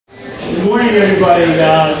Good morning, everybody.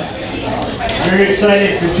 Very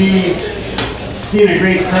excited to be seeing a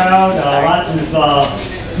great crowd. Lots of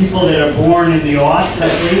people that are born in the aughts, I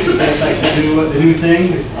think. That's like the new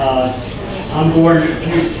thing. I'm born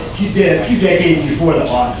a few decades before the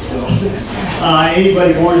aughts. So,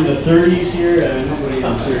 anybody born in the 30s here? Nobody in the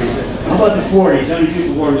 30s. How about the 40s? How many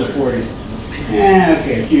people born in the 40s?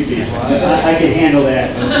 Okay, a few people. I can handle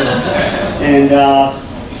that. And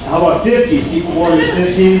how about 50s? People born in the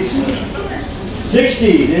 50s?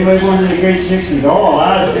 60s. Anybody born in the great 60s? Oh, a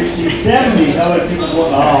lot of 60s. 70s. How about people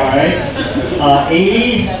born? All right.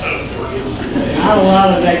 80s? Not a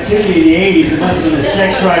lot of activity in the 80s. It must have been the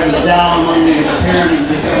sex drive was down among the parents.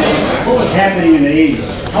 What was happening in the 80s?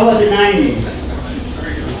 How about the 90s?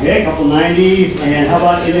 Okay, a couple 90s. And how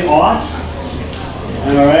about in the aughts?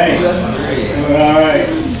 All right. All right.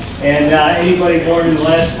 And anybody born in the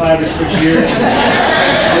last 5 or 6 years?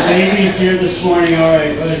 The babies here this morning. All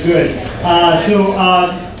right. Good. So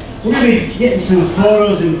we're going to be getting some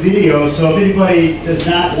photos and videos. So if anybody does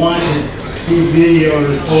not want to do video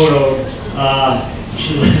or photo, let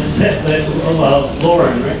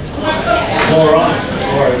Lauryn, right? Laura,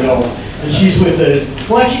 no. And she's with the.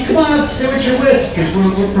 Why don't you come on up, say what you're with, because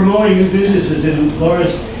we're promoting new businesses, and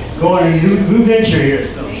Laura's going on a new venture here.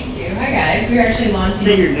 So. Thank you. Hi guys. We're actually launching.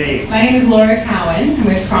 Say your name. My name is Laura Cowan. I'm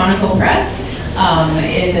with Chronicle Press.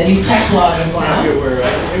 It is a new tech blog in town.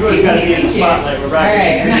 Everyone's got to be in the spotlight. We're all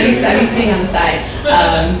right. I'm used to being on the side.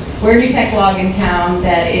 We're a new tech blog in town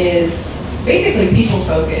that is basically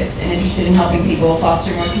people-focused and interested in helping people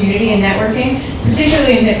foster more community and networking,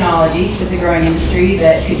 particularly in technology, because it's a growing industry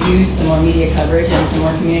that could use some more media coverage and some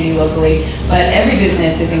more community locally. But every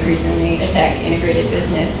business is increasingly a tech-integrated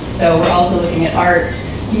business. So we're also looking at arts,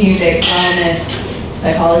 music, wellness,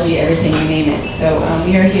 psychology, everything, you name it. So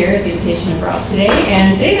we are here at the invitation of Rob today,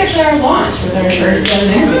 and today's actually our launch with our first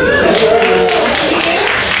interview. So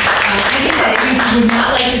if you would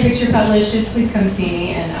not like your picture published, just please come see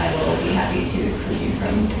me, and I will be happy to exclude you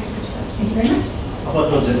from your stuff. Thank you very much. How about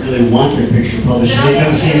those that really want their picture published? They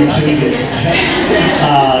come see you too.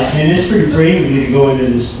 And it's pretty brave of you to go into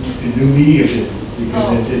this new media business,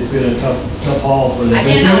 because it's been a tough haul for them.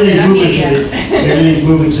 Everything's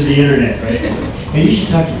moving to the internet, right? And you should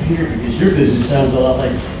talk to Peter, because your business sounds a lot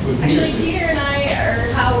like what actually, Peter and I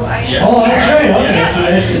are how I am. Oh, that's right. Okay, so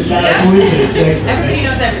it's not a coincidence. Excellent. Everybody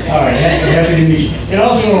knows everything. All right, happy to meet you. And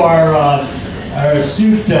also our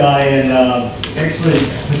astute and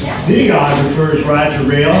excellent videographer is Roger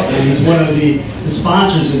Rayle, and he's one of the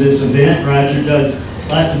sponsors of this event. Roger does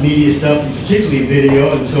lots of media stuff, and particularly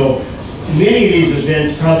video, and so many of these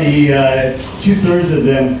events, probably 2/3 of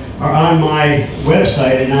them, are on my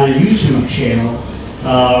website and on a YouTube channel,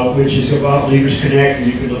 which is about LeadersConnect, and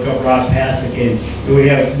you can look up Rob Pasick, and we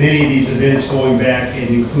have many of these events going back, and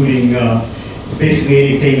including basically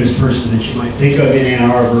any famous person that you might think of in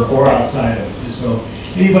Ann Arbor or outside of it. So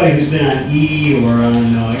anybody who's been on E or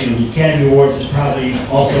on the Academy Awards is probably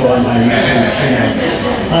also on my YouTube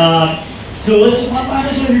channel. So let's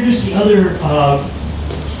introduce the other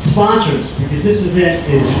sponsors, because this event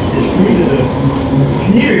is free to the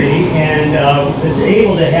community, and it's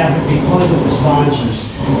able to happen because of the sponsors.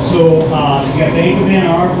 So you got Bank of Ann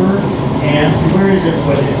Arbor, and so where is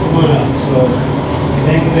everybody? Come on up. So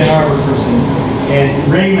Bank of Ann Arbor person and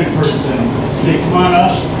Raymond person. Come on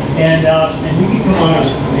up, and you can come on up.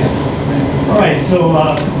 Yeah. All right. So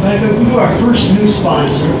we do our first new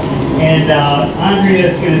sponsor, and Andrea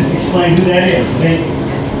is going to explain who that is. Thank you.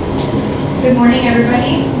 Good morning,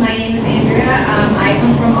 everybody. My name is Andrea. I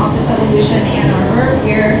come from Office Evolution Ann Arbor.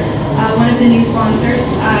 We're one of the new sponsors,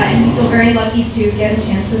 and we feel very lucky to get a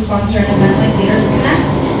chance to sponsor an event like LeadersConnect.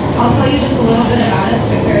 I'll tell you just a little bit about us,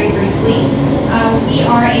 but very briefly. We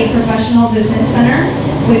are a professional business center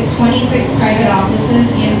with 26 private offices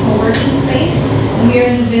and co-working space. And we are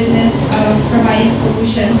in the business of providing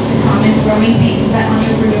solutions to common growing pains that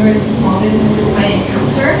entrepreneurs and small businesses might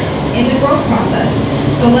encounter in the growth process.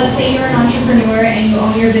 So let's say you're an entrepreneur and you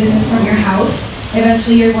own your business from your house.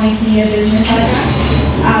 Eventually you're going to need a business address.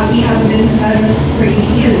 We have a business address for you to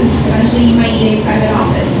use. Eventually you might need a private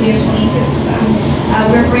office. We have 26 of them.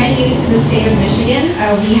 We're brand new to the state of Michigan.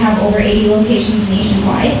 We have over 80 locations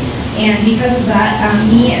nationwide. And because of that,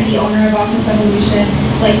 me and the owner of Office Evolution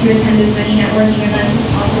like to attend as many networking events as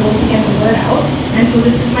possible to get the word out. And so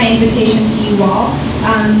this is my invitation to you all.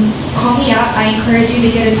 Call me up. I encourage you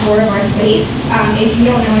to get a tour of our space. If you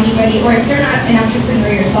don't know anybody, or if you're not an entrepreneur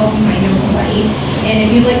yourself, you might know somebody. And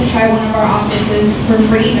if you'd like to try one of our offices for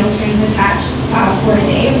free, no strings attached, for a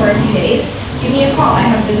day, for a few days, give me a call. I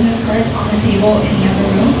have business cards on the table in the other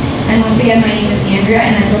room. And once again, my name is Andrea,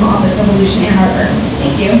 and I'm from Office Evolution Ann Arbor.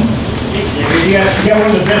 Thank you. you got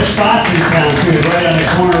one of the best spots in town too, right on the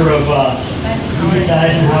corner of East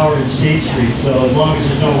Eisenhower and State Street. So as long as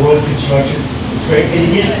there's no road construction, it's great. And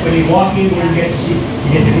you get, when you walk in, when you get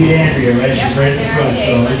to meet Andrea, right? She's right in the front.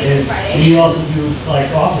 So and you also do like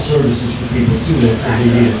office services for people too that they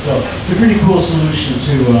need it. So it's a pretty cool solution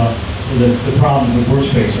to the problems of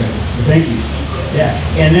workspace right now. So thank you. Yeah.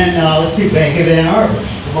 And then let's see, Bank of Ann Arbor.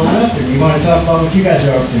 Come on up, and you want to talk about what you guys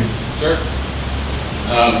are up to? Sure.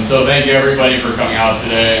 So thank you everybody for coming out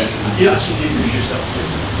today. Yes, introduce yourself,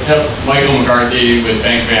 please. Yep, Michael McCarthy with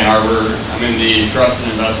Bank of Ann Arbor. I'm in the Trust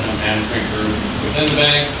and Investment Management group within the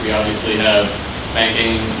bank. We obviously have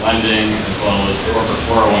banking, lending, as well as corporate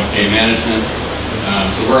 401k management.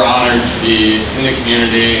 So we're honored to be in the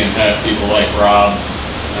community and have people like Rob,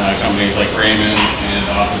 companies like Raymond and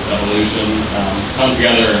Office Evolution come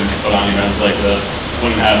together and put on events like this.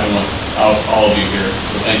 Wouldn't happen without all of you here,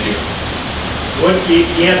 so thank you. What do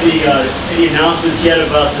you have any announcements yet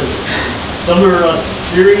about this summer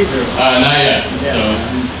series? Or? Not yet, yeah. So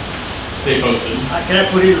stay posted. Can I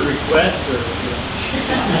put in a request? Or?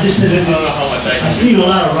 I don't know how much I can I've seen a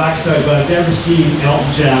lot of rock stars, but I've never seen Elton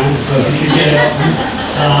John, so if you could get Elton.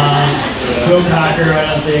 Joe Cocker, I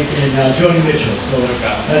don't think, and Joni Mitchell. So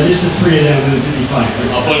just the three of them, it would be fine.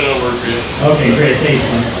 I'll put it over for you. Okay, great. Thanks,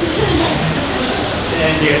 Lynn.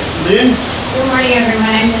 And Lynn? Good morning,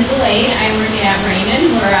 everyone. I'm Lynn DeLay. I work at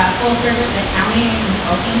Raymond. We're a full-service accounting and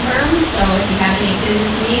consulting firm, so if you have any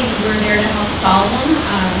business needs, we're there to help solve them.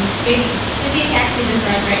 Busy tax season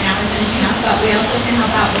for us right now. We're finishing up, but we also can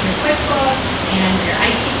help out with your QuickBooks and your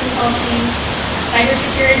IT consulting,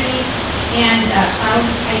 cybersecurity, and cloud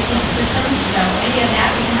IT systems. So any of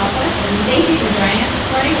that we can help with. And thank you for joining us this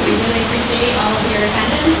morning. We really appreciate all of your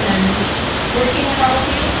attendance and working with all of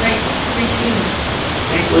you. Great community.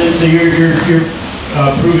 Thanks, Lynn. So you're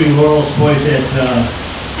proving Laurel's point that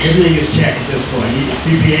everything is checked at this point.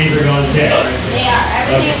 CPAs are going to check. Right? They are.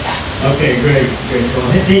 Everything is checked. Okay, great. Cool.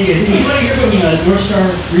 Hey, anybody here from North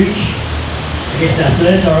Star Reach? I guess not. So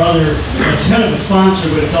that's our other, it's kind of a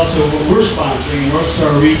sponsor, but it's also what we're sponsoring. North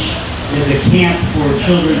Star Reach is a camp for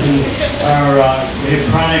children who are have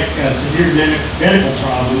chronic severe medical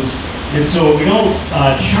problems. And so we don't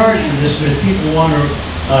charge for this, but if people want to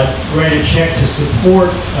write a check to support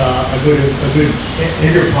a good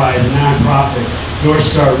enterprise, a nonprofit, North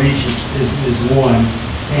Star Reach is one.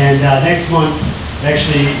 And next month,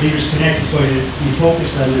 actually, LeadersConnect is going to be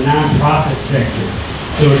focused on the nonprofit sector.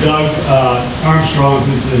 So Doug Armstrong,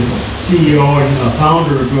 who's the CEO and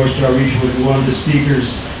founder of North Star Reach, will be one of the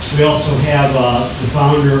speakers. We also have the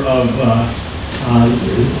founder of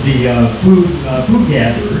the food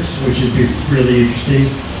gatherers, which would be really interesting.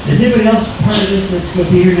 Is anybody else part of this that's going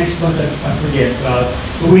to be here next month? I forget.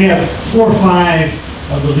 But we have 4 or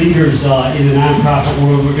 5 of the leaders in the nonprofit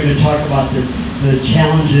world. We're going to talk about the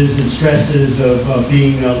challenges and stresses of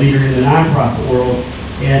being a leader in the nonprofit world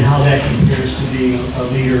and how that compares to being a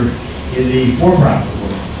leader in the for-profit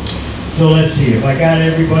world. So let's see, if I got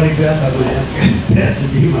everybody, Beth, I'm going to ask Beth to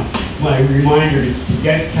be my reminder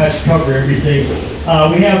to cover everything.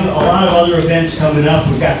 We have a lot of other events coming up.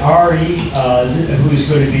 We've got Ari, who's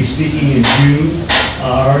going to be speaking in June.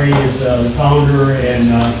 Ari is the founder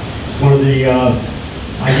and one of the,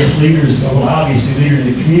 I guess, leaders, well, obviously leader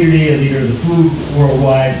in the community, a leader of the food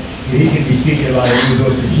worldwide, and he's going to be speaking about a new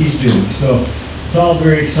book that he's doing. So it's all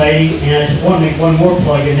very exciting, and I want to make one more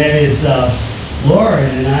plug, and that is Lauryn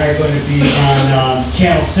and I are going to be on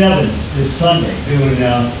Channel 7 this Sunday, doing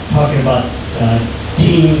talking about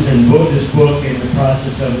teens and this book and the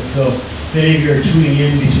process of it. So if any of you are tuning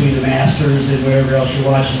in between the Masters and whatever else you're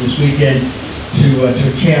watching this weekend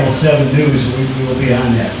to Channel 7 News, we will be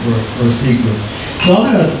on that for a sequence. So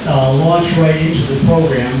I'm going to launch right into the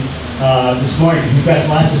program this morning. We've got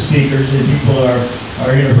lots of speakers and people are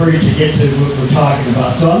in a hurry to get to what we're talking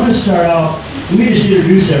about. So I'm going to start out. Let me just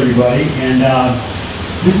introduce everybody. And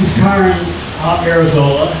this is Karin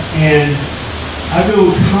Arizala, and I've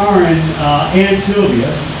known Karin and Sylvia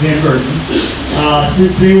Van Meerten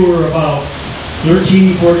since they were about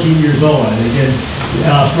 13, 14 years old, I think, and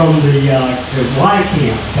from the Y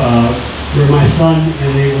camp, where my son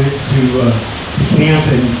and they went to camp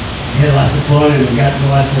and had lots of fun, and we got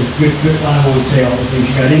lots of good, I won't say all the things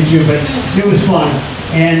you got into, but it was fun.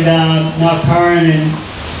 And now Karin and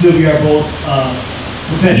Sylvia are both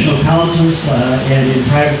professional counselors and in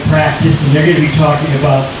private practice, and they're going to be talking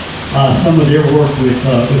about some of their work with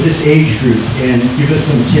this age group and give us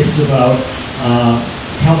some tips about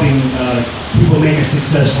helping people make a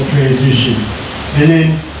successful transition. And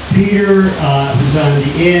then Peter, who's on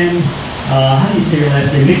the end, how do you say your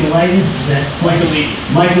last name? Michaelides? Is that Michaelides.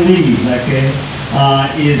 Michaelides, okay.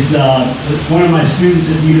 is one of my students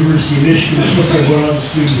at the University of Michigan. We're supposed to have one other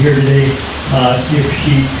student here today, see if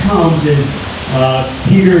she comes. And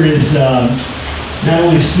Peter is not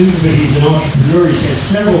only a student, but he's an entrepreneur. He's had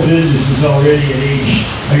several businesses already at age,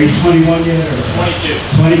 are you 21 yet? Or? 22.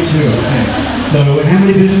 22, okay. So how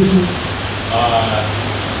many businesses?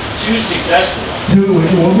 2 successful ones. 2,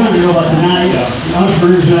 well, we're going to know about the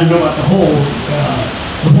entrepreneurs going to know about the whole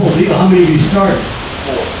deal. How many have you started?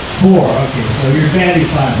 4, okay, so you're batting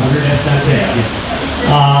 500, that's not bad.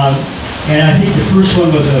 And I think the first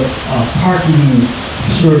one was a parking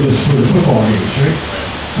service for the football games, right?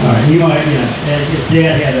 All right, his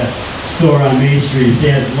dad had a store on Main Street. His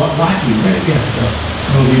dad's Lockheed, right? Yeah, so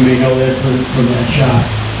some of you may know that from that shop.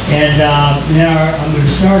 And now I'm going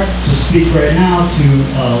to start to speak right now to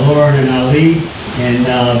Lauryn and Ali, and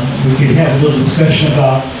we can have a little discussion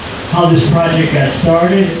about how this project got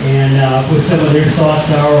started and what some of their thoughts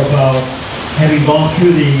are about having gone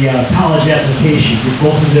through the college application, because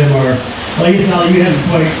both of them are, well, I guess Ali, you haven't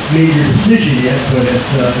quite made your decision yet, but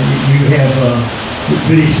you have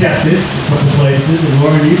been accepted a couple places, and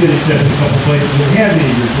Lauryn, you've been accepted a couple places that have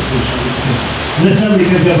made your decision. Unless somebody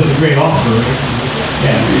comes up with a great offer,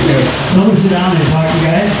 yeah. So I'm going to sit down and talk to you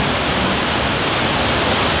guys.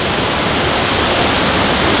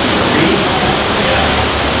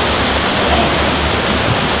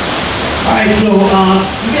 All right, so we're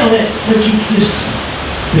going to let you just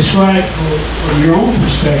describe from your own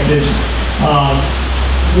perspectives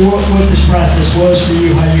what this process was for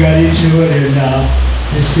you, how you got into it, and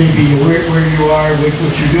just maybe where you are,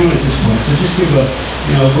 what you're doing at this point. So just give a,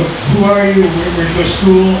 who are you, where you go to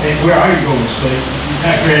school, and where are you going to school? You're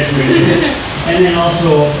not graduated. And then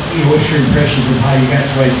also, what's your impressions of how you got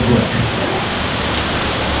to write the book?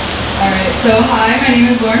 All right, so hi, my name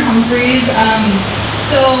is Lauryn Humphreys.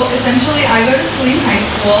 So essentially, I go to Saline High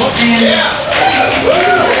School,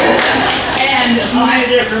 and how many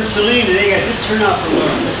there from Saline? They got a good turnout from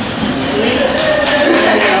Saline.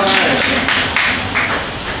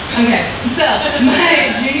 Okay, so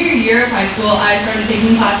my junior year of high school, I started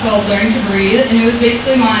taking a class called Learning to Breathe, and it was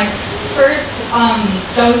basically my first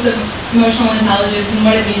dose of emotional intelligence and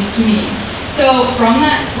what it means to me. So from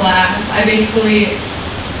that class, I basically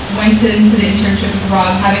went into the internship with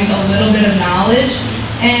Rob having a little bit of knowledge.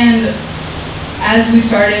 And as we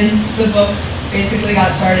started, the book basically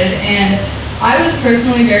got started, and I was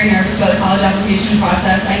personally very nervous about the college application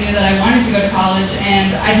process. I knew that I wanted to go to college,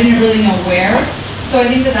 and I didn't really know where. So I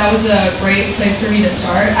think that that was a great place for me to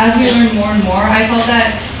start. As we learned more and more, I felt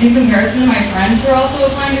that in comparison to my friends who were also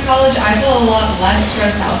applying to college, I felt a lot less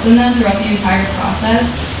stressed out than them throughout the entire process.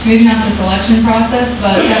 Maybe not the selection process,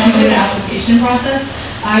 but definitely the application process.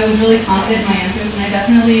 I was really confident in my answers, and I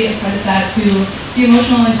definitely credit that to the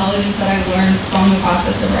emotional intelligence that I learned from the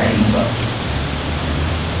process of writing the book.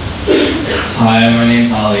 Hi, my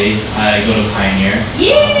name's Ali. I go to Pioneer.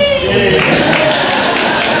 Yay!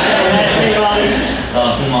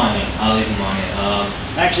 Houmani. Ali Houmani.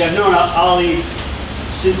 Actually, I've known Ali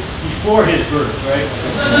since before his birth, right?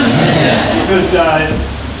 Yeah. Because I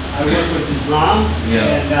worked with his mom,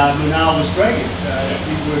 yeah. And when I was pregnant,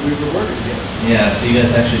 we were working together. Yeah, so you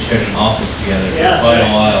guys actually shared an office together for yeah, quite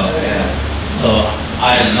a while. Yeah. So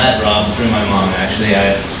I met Rob through my mom. Actually,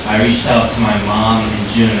 I reached out to my mom in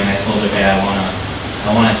June, and I told her, hey, I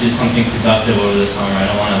wanna do something productive over the summer. I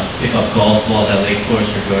don't want to pick up golf balls at Lake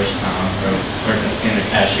Forest or Georgetown or work a standard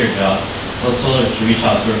cashier job. So I told her to reach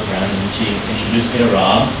out to her friends, and she introduced me to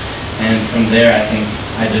Rob. And from there, I think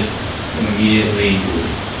I just immediately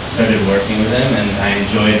started working with him, and I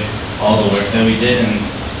enjoyed all the work that we did. And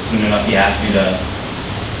soon enough, he asked me to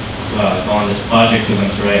go on this project with him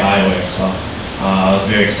to write eyewear. So I was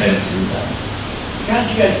very excited to do that. How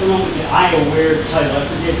did you guys come up with the eyewear title? I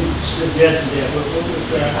forget who suggested that. What was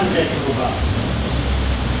how did that come about?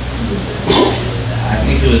 I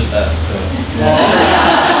think it was Beth, so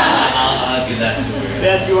I'll give that to her.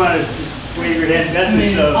 Beth, you want to just wave your hand? Beth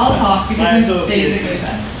is I'll talk because it's basically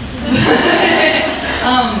Beth.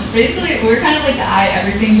 Basically, we're kind of like the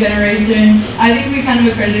everything generation. I think we kind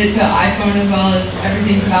of accredited it to iPhone as well as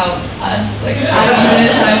everything's about us. Like, I want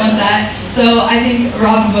this, I want that. So I think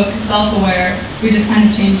Rob's book, Self-Aware, we just kind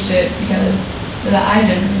of changed it because of the I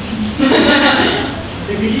generation.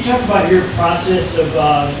 Could you talk about your process of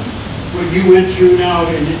what you went through now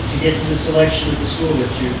to get to the selection of the school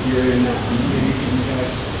that you're in now? Maybe you can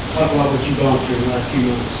talk about what you've gone through in the last few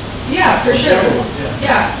months. Yeah, for sure.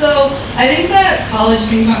 Yeah, so I think that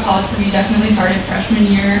thinking about college for me definitely started freshman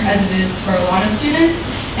year, as it is for a lot of students.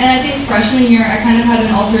 And I think freshman year, I kind of had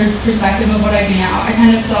an altered perspective of what I do now. I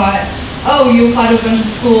kind of thought, oh, you apply to a bunch of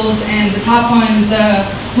schools, and the top one, the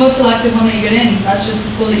most selective one that you get in, that's just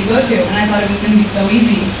the school that you go to. And I thought it was going to be so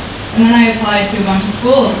easy. And then I applied to a bunch of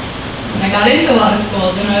schools. And I got into a lot of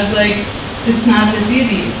schools, and I was like, it's not this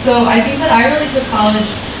easy. So I think that I really took college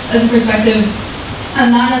as a perspective of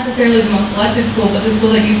not necessarily the most selective school, but the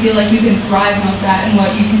school that you feel like you can thrive most at and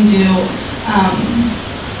what you can do,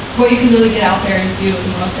 what you can really get out there and do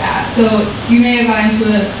the most at. So you may have gotten into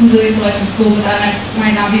a completely selective school, but that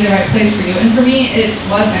might not be the right place for you. And for me, it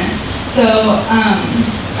wasn't. So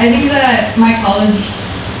I think that my college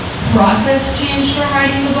process changed from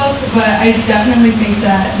writing the book, but I definitely think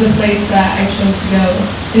that the place that I chose to go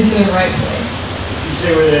is the right place. You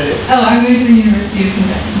say where that is? Oh, I'm going to the University of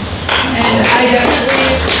Kentucky. And I definitely,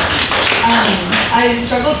 I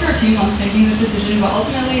struggled for a few months making this decision, but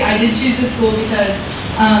ultimately I did choose this school because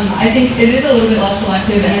I think it is a little bit less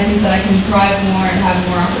selective, and I think that I can thrive more and have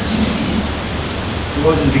more opportunities. It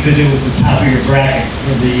wasn't because it was the top of your bracket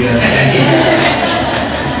for the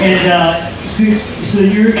so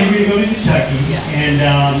you're going to go to Kentucky, yeah. And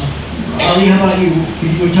Ali, how about you?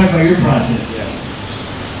 Can you talk about your process? Yeah.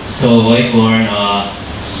 So like Lauryn,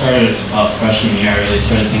 started about freshman year, I really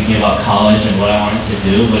started thinking about college and what I wanted to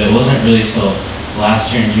do, but it wasn't really till last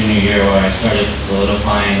year and junior year where I started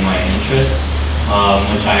solidifying my interests,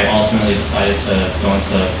 which I ultimately decided to go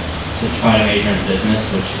into, to try to major in business,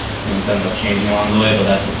 which things ended up changing along the way, but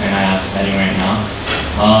that's the plan I have heading right now.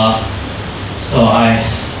 So I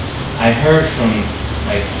heard from,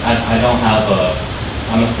 like,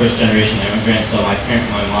 I'm a first generation immigrant, so my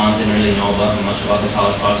mom didn't really know much about the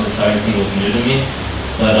college process, so everything was new to me.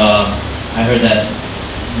 But I heard that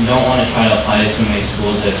you don't want to try to apply to too many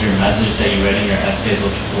schools as your message that you read in your essays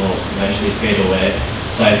will eventually fade away.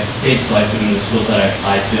 So I stayed selective in the schools that I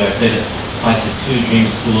applied to. I applied to 2 dream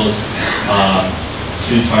schools,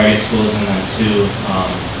 2 target schools, and then 2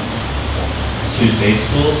 safe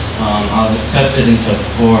schools. I was accepted into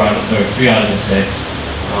 3 out of the 6.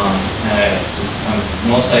 And I'm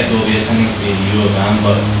most likely will be attending to be the U of M,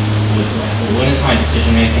 but what went into my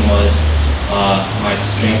decision making was my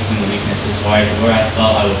strengths and weaknesses, where I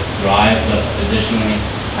felt I would thrive, but additionally,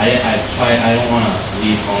 I don't want to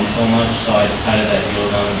leave home so much, so I decided that U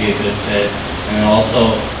of M would be a good fit. And then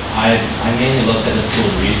also, I mainly looked at the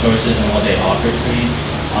school's resources and what they offered to me,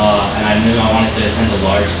 and I knew I wanted to attend a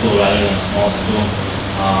large school rather than a small school.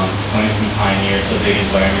 Coming from Pioneer, it's a big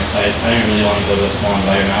environment, so I didn't really want to go to a small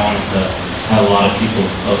environment. I wanted to have a lot of people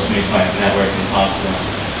close to me so I could network and talk to them.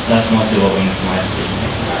 So that's mostly what went into my decision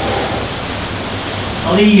making.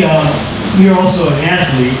 Ali, you're also an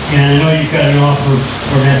athlete, and I know you've got an offer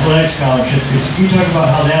for an athletic scholarship. Because you talk about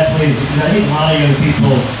how that plays, because I think a lot of young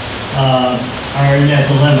people are in that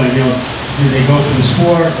dilemma. You know, do they go for the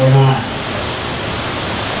sport or not?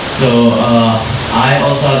 So I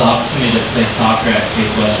also had the opportunity to play soccer at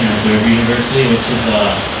Case Western Reserve University, which is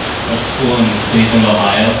a school in Cleveland,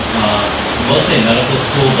 Ohio. Mostly a medical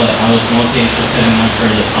school, but I was mostly interested in them for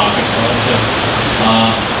the soccer scholarship.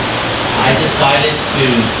 I decided to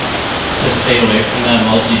stay away from that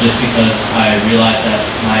mostly just because I realized that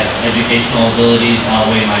my educational abilities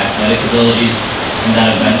outweigh my athletic abilities, and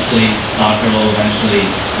that eventually soccer will eventually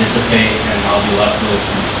dissipate and I'll be left with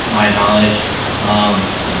my knowledge.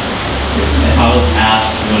 If I was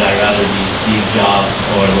asked would I rather be Steve Jobs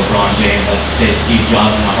or LeBron James, I'd say Steve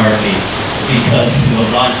Jobs in a heartbeat, because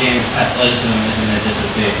LeBron James' athleticism isn't going to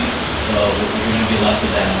dissipate, so you're going to be left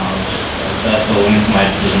with that knowledge. So that's what went into my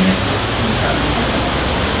decision making.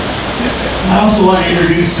 I also want to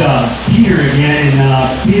introduce Peter again, and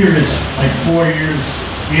Peter is like 4 years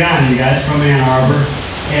beyond you guys, from Ann Arbor.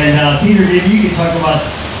 And Peter, maybe you can talk about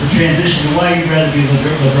the transition and why you'd rather be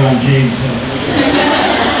LeBron James.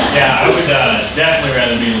 Yeah, I would definitely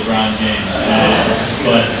rather be LeBron James,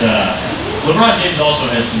 but LeBron James also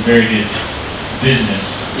has some very good business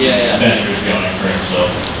ventures going for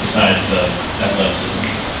himself, besides the athleticism.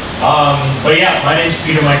 But yeah, my name's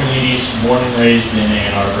Peter Michaelides, born and raised in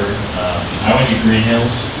Ann Arbor. I went to Green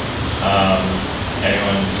Hills.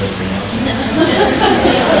 Anyone go to Green Hills?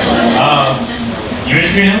 You went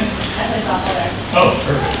to Green Hills? I play softball there. Oh,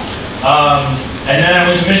 perfect. And then I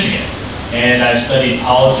went to Michigan, and I studied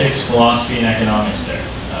politics, philosophy, and economics there.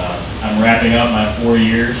 I'm wrapping up my 4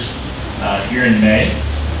 years here in May,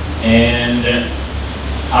 and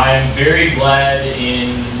I'm very glad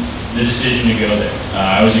in the decision to go there.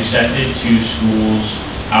 I was accepted to schools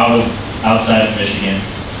outside of Michigan,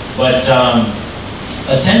 but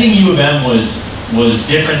attending U of M was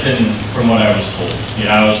different than from what I was told. You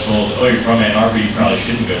know, I was told, oh, you're from Ann Arbor, you probably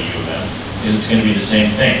shouldn't go to U of M, because it's going to be the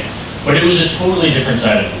same thing. But it was a totally different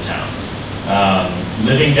side of the town.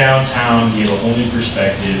 Living downtown gave a whole new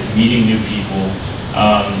perspective, meeting new people.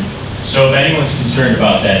 So if anyone's concerned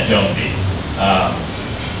about that, don't be.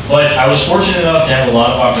 But I was fortunate enough to have a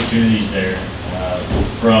lot of opportunities there,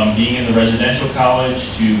 from being in the residential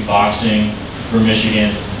college to boxing for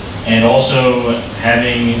Michigan, and also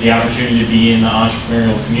having the opportunity to be in the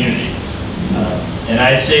entrepreneurial community. And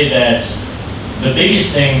I'd say that the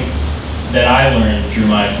biggest thing that I learned through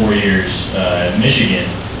my 4 years at Michigan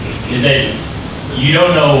is that you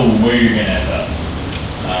don't know where you're going to end up.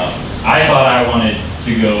 I thought I wanted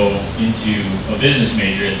to go into a business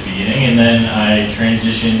major at the beginning, and then I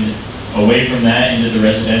transitioned away from that into the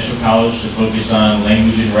residential college to focus on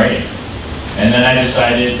language and writing. And then I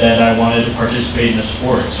decided that I wanted to participate in a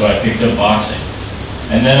sport, so I picked up boxing.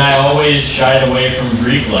 And then I always shied away from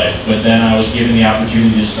Greek life, but then I was given the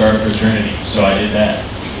opportunity to start a fraternity, so I did that.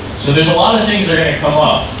 So there's a lot of things that are going to come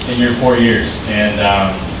up in your 4 years, and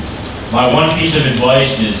my one piece of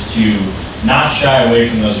advice is to not shy away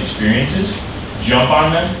from those experiences, jump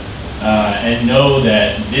on them, and know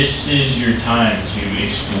that this is your time to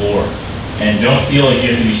explore. And don't feel like you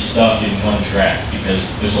have to be stuck in one track,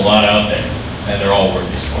 because there's a lot out there, and they're all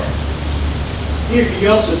worth exploring. You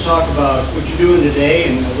also talk about what you're doing today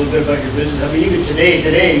and a little bit about your business. I mean, even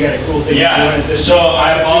today you got a cool thing Yeah, you're doing at this so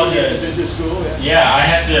I apologize. Business school. Yeah, I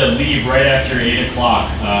have to leave right after 8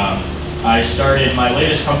 o'clock. I started, my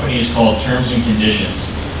latest company is called Terms and Conditions,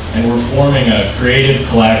 and we're forming a creative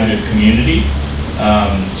collaborative community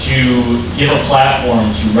to give a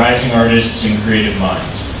platform to rising artists and creative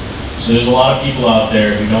minds. So there's a lot of people out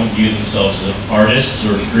there who don't view themselves as artists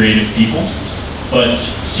or creative people, but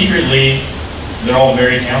secretly they're all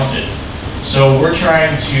very talented. So we're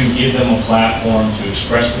trying to give them a platform to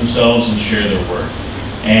express themselves and share their work.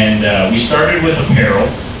 And we started with apparel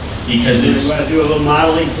because it's... You want to do a little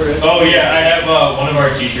modeling for us? Oh yeah, I have one of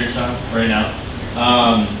our t-shirts on right now.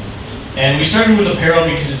 And we started with apparel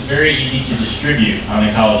because it's very easy to distribute on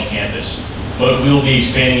a college campus. But we will be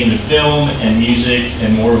expanding into film and music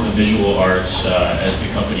and more of the visual arts as the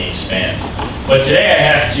company expands. But today I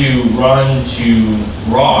have to run to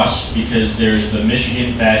Ross because there's the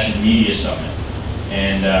Michigan Fashion Media Summit.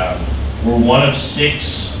 And we're one of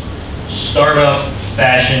 6 startup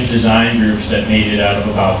fashion design groups that made it out of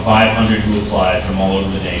about 500 who applied from all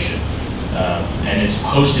over the nation. And it's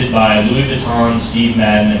hosted by Louis Vuitton, Steve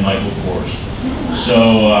Madden, and Michael Kors.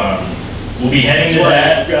 So we'll be heading to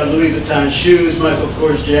that. We've got Louis Vuitton shoes, Michael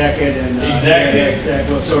Kors jacket, and exactly. Yeah,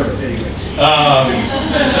 exactly. Well, sort of anyway.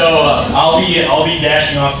 So I'll be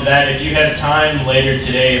dashing off to that. If you have time later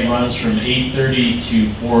today, it runs from 8:30 to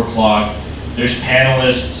 4 o'clock. There's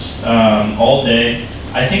panelists all day.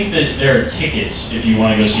 I think that there are tickets if you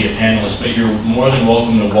want to go see a panelist, but you're more than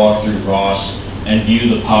welcome to walk through Ross and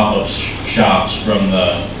view the pop-up shops from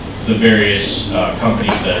the various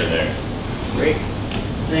companies that are there. Great.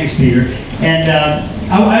 Thanks, Peter. And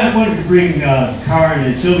I wanted to bring Karin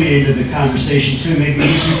and Sylvia into the conversation too. Maybe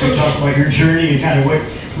you could talk about your journey and kind of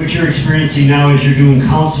what you're experiencing now as you're doing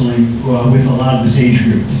counseling with a lot of these age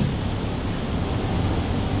groups.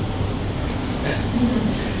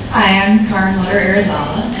 Hi, I'm Karin, Lutter,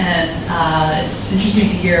 Arizala, and it's interesting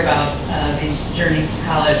to hear about these journeys to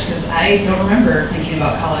college because I don't remember thinking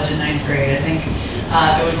about college in 9th grade. I think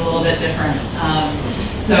it was a little bit different.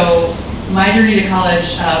 So my journey to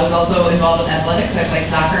college was also involved with athletics. I played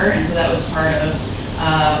soccer, and so that was part of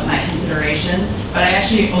my consideration. But I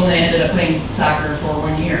actually only ended up playing soccer for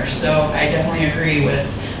 1 year, so I definitely agree with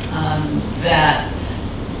that.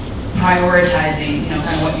 Prioritizing,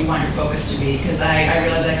 kind of what you want your focus to be, because I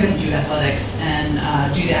realized I couldn't do athletics and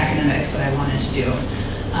do the academics that I wanted to do.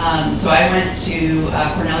 So I went to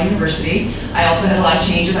Cornell University. I also had a lot of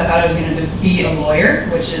changes. I thought I was going to be a lawyer,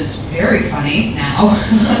 which is very funny now.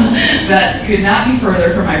 That could not be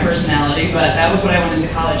further from my personality, but that was what I went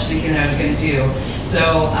into college thinking that I was going to do.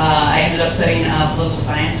 So I ended up studying political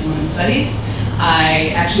science and women's studies. I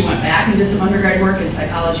actually went back and did some undergrad work in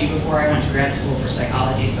psychology before I went to grad school for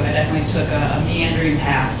psychology, so I definitely took a meandering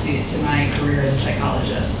path to my career as a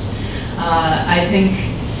psychologist. I think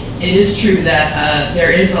it is true that there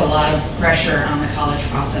is a lot of pressure on the college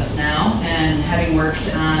process now, and having worked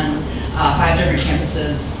on 5 different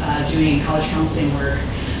campuses doing college counseling work,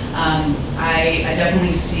 I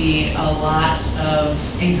definitely see a lot of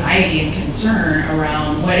anxiety and concern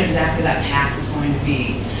around what exactly that path is going to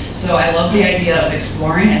be. So I love the idea of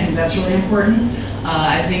exploring. I think that's really important.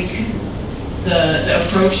 I think the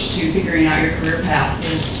approach to figuring out your career path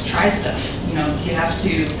is try stuff. You have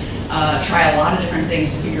to try a lot of different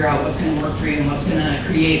things to figure out what's going to work for you and what's going to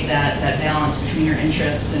create that balance between your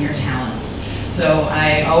interests and your talents. So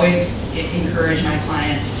I always encourage my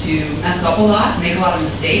clients to mess up a lot, make a lot of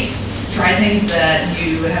mistakes, try things that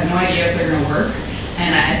you have no idea if they're going to work,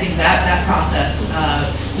 And I think that process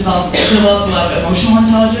develops a lot of emotional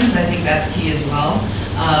intelligence. I think that's key as well.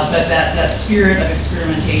 But that spirit of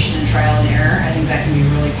experimentation and trial and error, I think that can be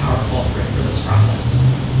really powerful for this process.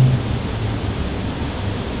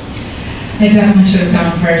 I definitely should have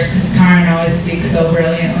gone first because Karin always speaks so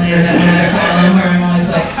brilliantly, and then when I follow her, I'm always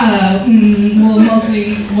like, well,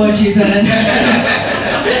 mostly what she said.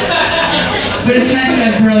 But it's nice to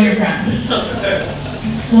have brilliant friends.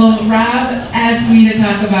 Well, Rob asked me to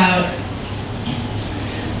talk about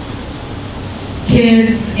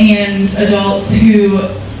kids and adults who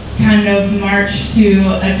kind of march to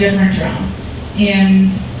a different drum.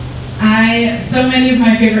 And so many of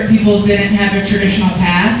my favorite people didn't have a traditional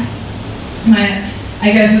path.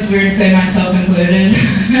 I guess it's weird to say myself included,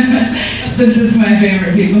 since it's my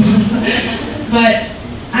favorite people. But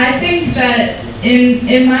I think that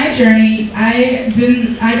in my journey, I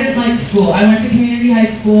didn't like school. I went to community high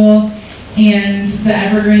school and the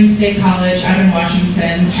Evergreen State College out in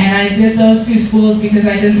Washington, and I did those two schools because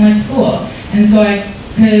I didn't like school. And so I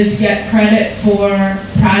could get credit for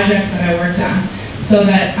projects that I worked on so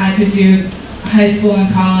that I could do high school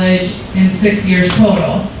and college in 6 years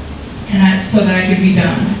total. So that I could be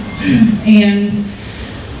done. And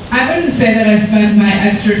I wouldn't say that I spent my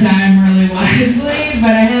extra time really wisely,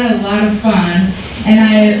 but I had a lot of fun. And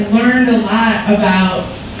I learned a lot about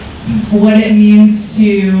what it means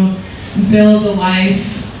to build a life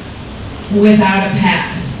without a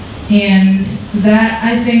path. And that,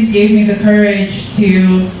 I think, gave me the courage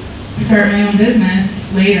to start my own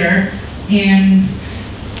business later. And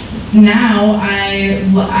now I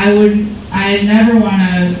never want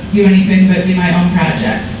to do anything but do my own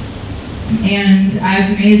projects. And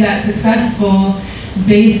I've made that successful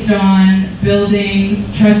based on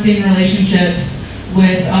building trusting relationships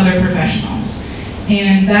with other professionals.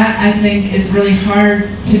 And that, I think, is really hard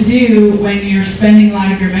to do when you're spending a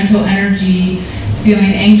lot of your mental energy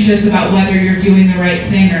feeling anxious about whether you're doing the right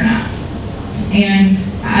thing or not. And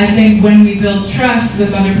I think when we build trust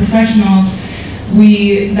with other professionals,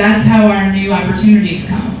 that's how our new opportunities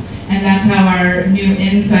come. And that's how our new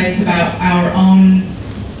insights about our own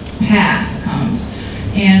path comes.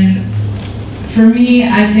 And for me,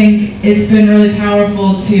 I think it's been really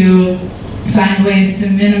powerful to find ways to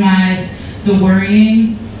minimize the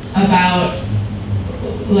worrying about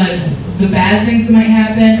like the bad things that might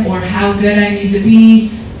happen or how good I need to be,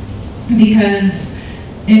 because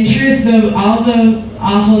in truth, all the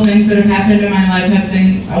awful things that have happened in my life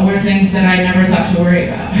were things that I never thought to worry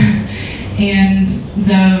about. And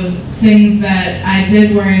the things that I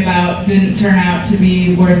did worry about didn't turn out to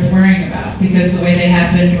be worth worrying about because the way they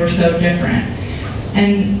happened were so different.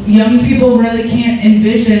 And young people really can't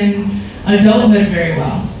envision adulthood very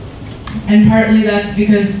well. And partly that's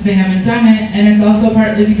because they haven't done it, and it's also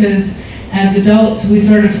partly because as adults we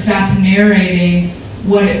sort of stop narrating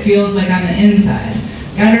what it feels like on the inside.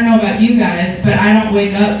 I don't know about you guys, but I don't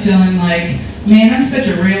wake up feeling like, man, I'm such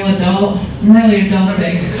a real adult. I'm really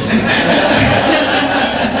adulting.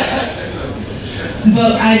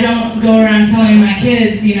 But I don't go around telling my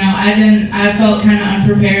kids, I felt kind of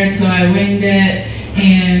unprepared, so I winged it,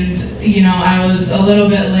 and, I was a little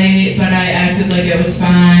bit late, but I acted like it was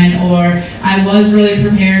fine, or I was really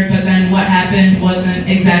prepared, but then what happened wasn't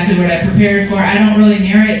exactly what I prepared for. I don't really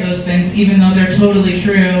narrate those things, even though they're totally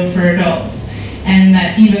true for adults. And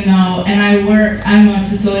that I'm a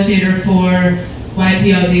facilitator for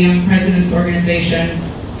YPO, the President's Organization,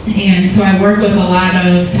 and so I work with a lot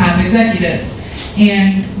of top executives.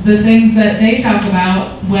 And the things that they talk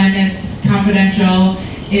about when it's confidential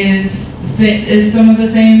is some of the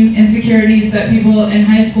same insecurities that people in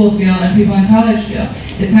high school feel and people in college feel.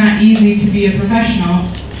 It's not easy to be a professional,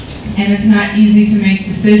 and it's not easy to make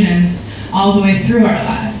decisions all the way through our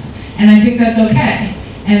lives. And I think that's okay.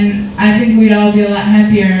 And I think we'd all be a lot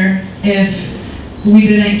happier if we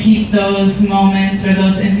didn't keep those moments or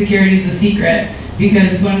those insecurities a secret.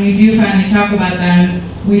 Because when we do finally talk about them,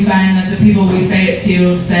 we find that the people we say it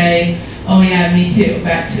to say, oh yeah, me too,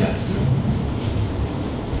 back to us.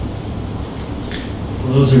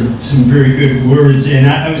 Well, those are some very good words. And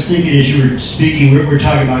I was thinking as you were speaking, we're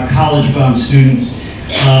talking about college-bound students.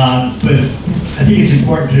 But I think it's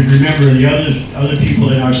important to remember the other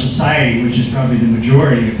people in our society, which is probably the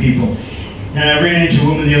majority of people. And I ran into a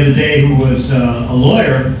woman the other day who was a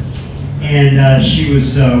lawyer, and she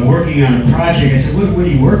was working on a project. I said, what are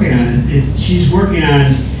you working on? She's working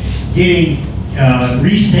on getting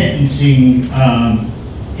resentencing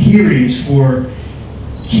hearings for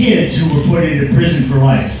kids who were put into prison for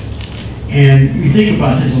life. And you think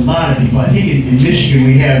about this, a lot of people. I think in Michigan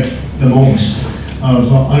we have the most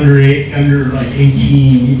of under like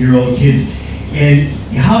 18-year-old kids. And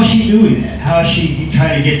how is she doing that? How is she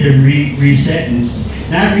trying to get them resentenced?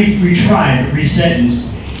 Not retried, but resentenced.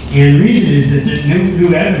 And the reason is that the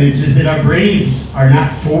new evidence is that our brains are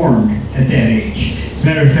not formed at that age. As a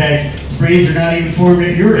matter of fact, brains are not even formed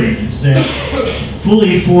at your ages. That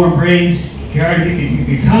fully formed brains, Karin, you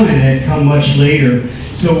could comment that, come much later.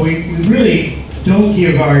 So we really don't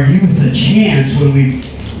give our youth a chance when we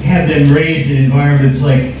have them raised in environments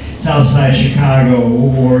like Southside Chicago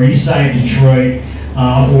or Eastside Detroit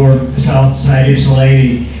or Southside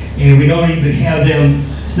Ypsilanti, and we don't even have them.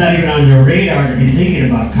 It's not even on their radar to be thinking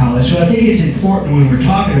about college. So I think it's important when we're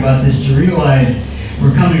talking about this to realize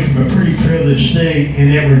we're coming from a pretty privileged thing,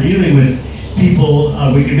 and that we're dealing with people.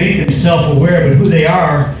 We can make them self-aware, but who they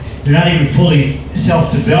are, they're not even fully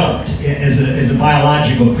self-developed as a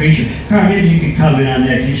biological creature. Karin, maybe you could comment on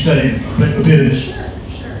that. You studied a bit of this.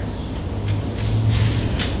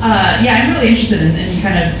 Yeah, I'm really interested in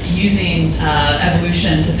kind of using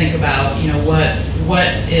evolution to think about,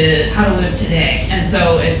 how to live today. And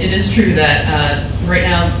so it is true that right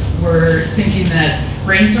now we're thinking that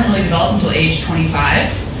brains don't really develop until age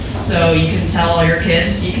 25. So you can tell all your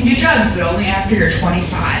kids, you can do drugs, but only after you're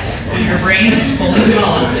 25, when your brain is fully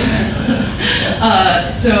developed.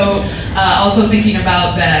 Also thinking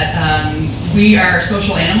about that we are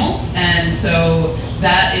social animals, and so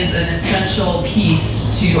that is an essential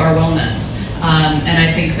piece to our wellness. And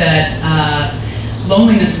I think that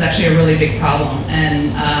loneliness is actually a really big problem,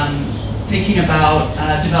 and thinking about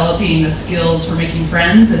developing the skills for making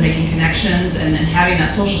friends and making connections and having that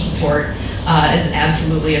social support is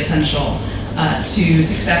absolutely essential to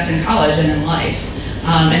success in college and in life.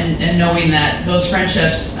 And knowing that those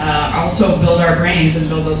friendships also build our brains and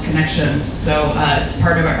build those connections. So it's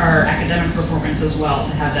part of our academic performance as well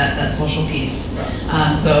to have that social piece.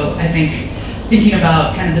 So I think thinking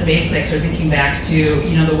about kind of the basics or thinking back to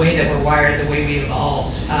the way that we're wired, the way we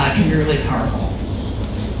evolved can be really powerful.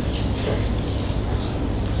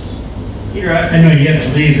 Peter, I know you have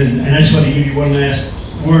to leave, and I just want to give you one last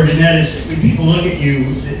word, and that is when people look at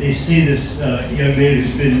you, they see this young man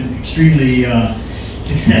who's been extremely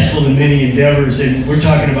successful in many endeavors, and we're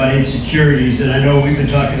talking about insecurities, and I know we've been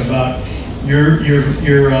talking about your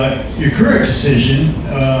current decision,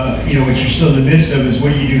 what you're still in the midst of, is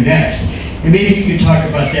what do you do next? And maybe you could talk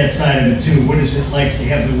about that side of it too. What is it like to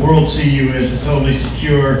have the world see you as a totally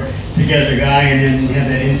secure, together guy, and then have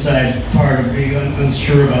that inside part of being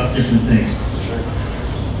unsure about different things?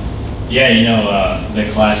 Yeah, the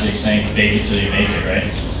classic saying, fake it till you make it,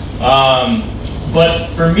 right? But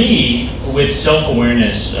for me, with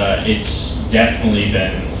self-awareness, it's definitely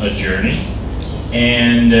been a journey.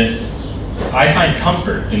 And I find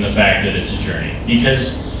comfort in the fact that it's a journey.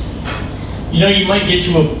 Because, you might get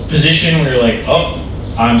to a position where you're like, oh,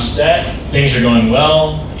 I'm set, things are going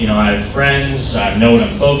well, I have friends, I know what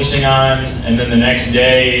I'm focusing on, and then the next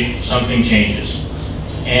day, something changes.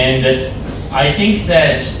 And I think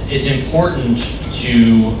that it's important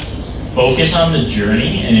to focus on the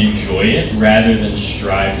journey and enjoy it rather than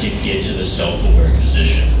strive to get to the self-aware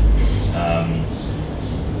position.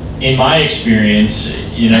 In my experience,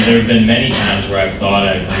 there have been many times where I've thought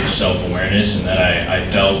I've reached self-awareness, and that I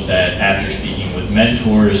felt that after speaking with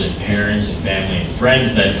mentors and parents and family and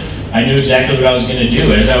friends that I knew exactly what I was going to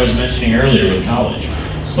do, as I was mentioning earlier with college.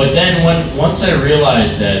 But then once I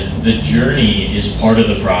realized that the journey is part of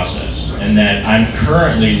the process and that I'm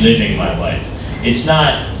currently living my life, it's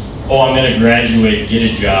not, oh, I'm going to graduate, get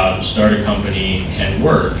a job, start a company, and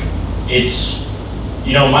work. It's,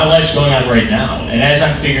 my life's going on right now. And as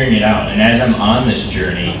I'm figuring it out, and as I'm on this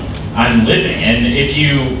journey, I'm living. And if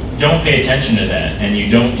you don't pay attention to that, and you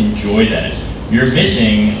don't enjoy that, you're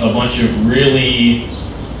missing a bunch of really,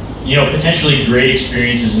 potentially great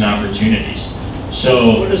experiences and opportunities.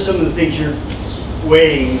 So what are some of the things you're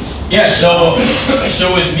weighing? Yeah, so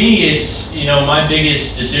with me, it's, my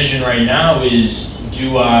biggest decision right now is,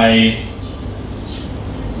 do I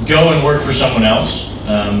go and work for someone else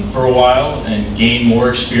for a while and gain more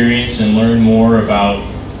experience and learn more about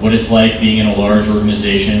what it's like being in a large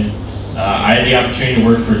organization? I had the opportunity to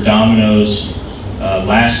work for Domino's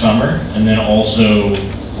last summer, and then also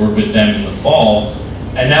work with them in the fall.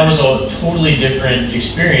 And that was a totally different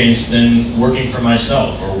experience than working for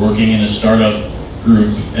myself or working in a startup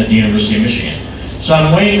group at the University of Michigan. So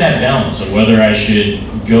I'm weighing that balance of whether I should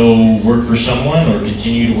go work for someone or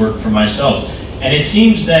continue to work for myself. And it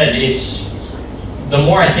seems that the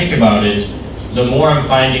more I think about it, the more I'm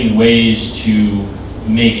finding ways to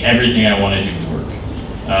make everything I want to do work.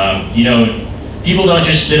 People don't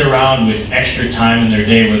just sit around with extra time in their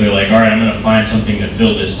day where they're like, all right, I'm going to find something to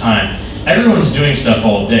fill this time. everyone's doing stuff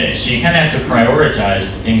all day, so you kind of have to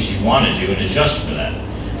prioritize the things you want to do and adjust for that.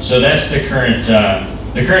 So that's the current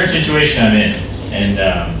situation I'm in, and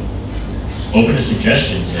open to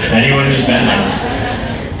suggestions. Anyone who's been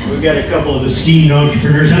there. We've got a couple of esteemed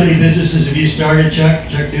entrepreneurs. How many businesses have you started, Chuck?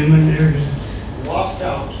 Chuck Newman there? Lost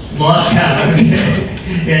count. Lost count, okay.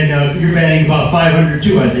 And you're batting about 500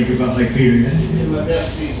 too, I think, about like Peter. In my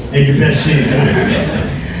best season. In your best season.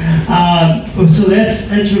 So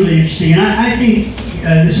that's really interesting. And I think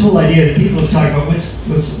this whole idea that people have talked about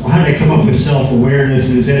how do they come up with self-awareness,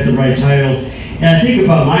 and is that the right title? And I think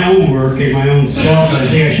about my own work and my own self, and I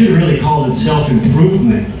think I should have really called it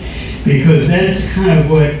self-improvement, because that's kind of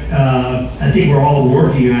what I think we're all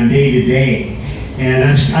working on day to day. And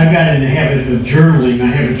I've got in the habit of journaling. I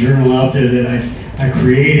have a journal out there that I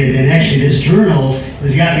created, and actually this journal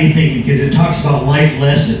has got me thinking, because it talks about life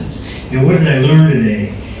lessons. And what did I learn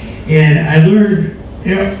today? And I learned,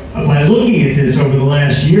 by looking at this over the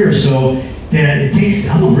last year or so, that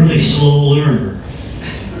I'm a really slow learner.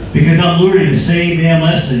 Because I'm learning the same damn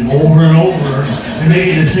lesson over and over and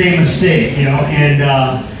making the same mistake, and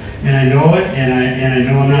I know it, and I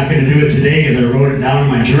know I'm not going to do it today because I wrote it down in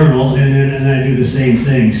my journal, and I do the same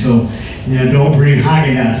thing. So, don't bring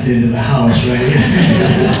Haagen-Dazs into the house, right?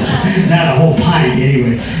 Not a whole pint,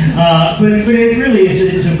 anyway. But it really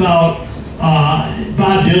is about,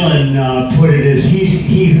 Bob Dylan put it as,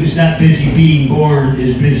 he who's not busy being born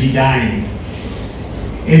is busy dying.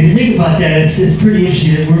 And to think about that, it's pretty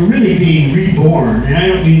interesting that we're really being reborn, and I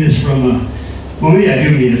don't mean this from well, maybe I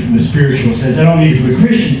do mean it from a spiritual sense. I don't mean it from a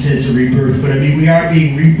Christian sense of rebirth, but I mean we are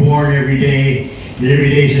being reborn every day, and every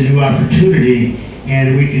day is a new opportunity,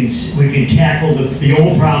 and we can tackle the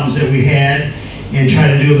old problems that we had and try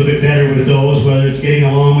to do a little bit better with those, whether it's getting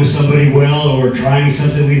along with somebody well, or trying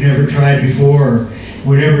something we've never tried before, or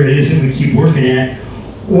whatever it is that we keep working at.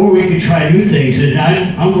 Or we could try new things. And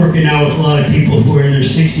I'm working now with a lot of people who are in their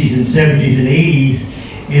 60s and 70s and 80s,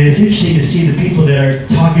 and it's interesting to see the people that are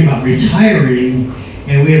talking about retiring,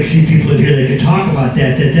 and we have a few people in here that can talk about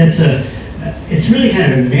that. It's really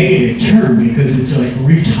kind of a negative term, because it's like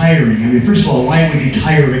retiring. I mean, first of all, why would you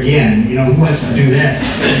tire again? Who wants to do that?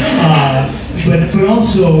 But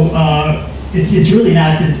also, it's really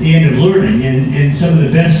not the end of learning. And some of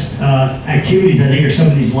the best activities, I think, are some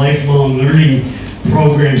of these lifelong learning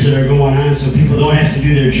programs that are going on, so people don't have to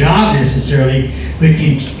do their job necessarily, but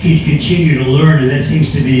can continue to learn, and that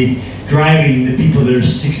seems to be driving the people that are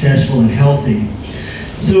successful and healthy.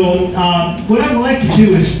 So what I would like to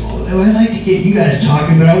do is, I'd like to get you guys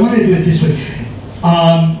talking, but I want to do it this way.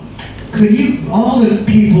 Could you, all the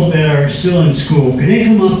people that are still in school, can they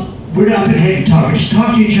come up? We're not going to have to talk, just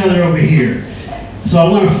talk to each other over here. So I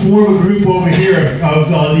want to form a group over here of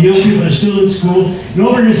the young people that are still in school. And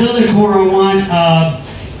over in this other corner, I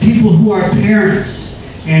want people who are parents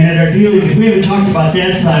and that are dealing, because we haven't talked about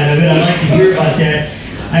that side of it. I'd like to hear about that.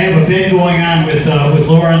 I have a bet going on with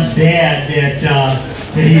Lauren's dad that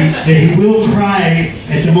he will cry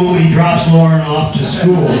at the moment he drops Lauren off to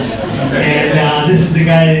school. And this is the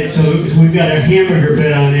guy that, so we've got a hamburger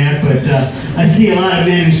bet on that, but I see a lot of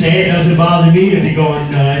men who say, hey, it doesn't bother me to be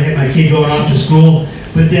have my kid going off to school,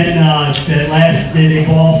 but then that last day they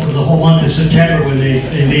ball for the whole month of September when they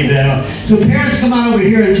leave that out. So parents come on over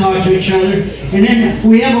here and talk to each other, and then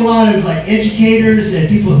we have a lot of like educators and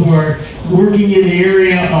people who are working in the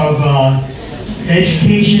area of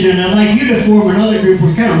education, and I'd like you to form another group.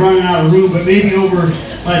 We're kind of running out of room, but maybe over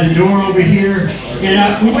by the door over here. And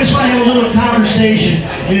we just want to have a little conversation.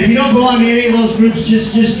 And if you don't belong to any of those groups,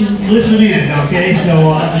 just listen in, okay?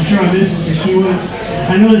 So I'm sure I'm missing some key ones.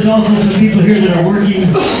 I know there's also some people here that are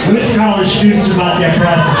working with college students about that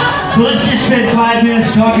process. So let's just spend 5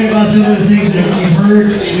 minutes talking about some of the things that we've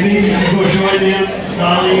heard. And maybe you can go join them,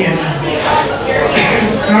 Dolly and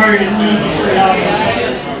Karin.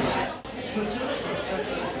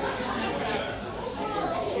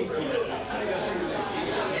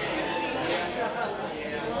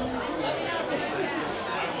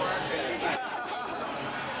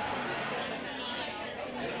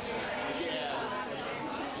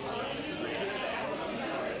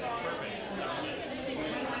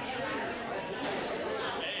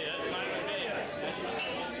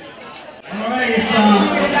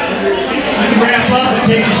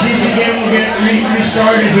 Take your seats again, we'll get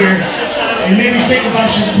restarted here, and maybe think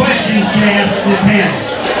about some questions to ask the panel.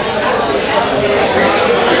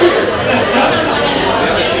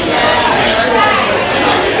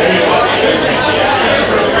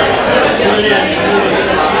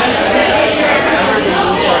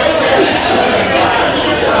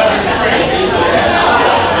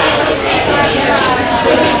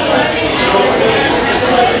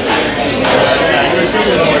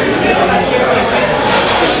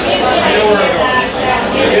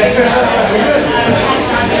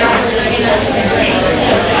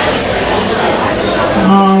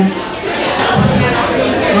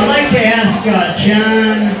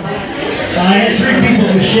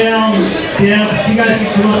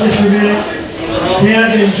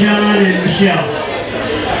 and John and Michelle.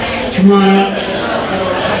 Come on up.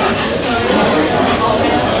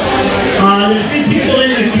 There's been people in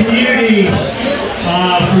the community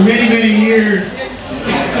for many, many years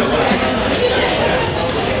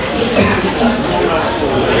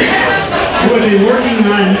who have been working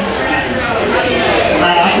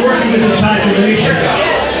with this population.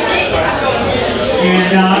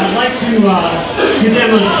 And I'd like to give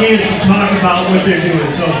them a chance to talk about what they're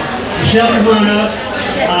doing. So, Michelle, come on up.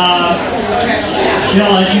 Michelle,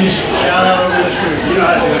 I'll let you shout out over the group. You know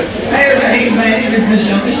how to do it. Hi everybody, my name is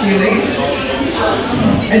Michelle Michaelides.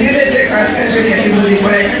 I do this at cross country, get people to be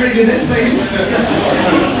quiet. Everybody do this, please.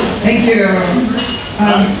 Thank you.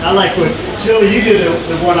 I like what, Sylvia, you do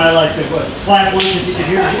the one I like, the what, flat ones if you can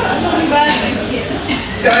hear me.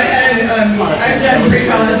 So I've done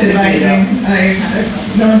pre-college advising.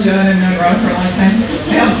 I've known John and known Rob for a long time.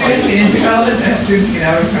 I help students get into college, I help students get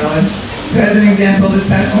out of college. So as an example, this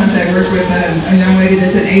past month I worked with a young lady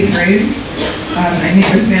that's in 8th grade. I meet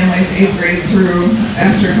with families 8th grade through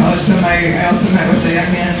after college. So I also met with a young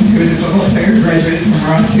man who is a football player who graduated from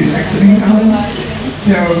Ross who's exiting college.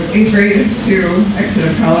 So 8th grade to exit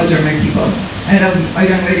of college are my people. I had a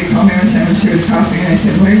young lady call me one time when she was coughing, and I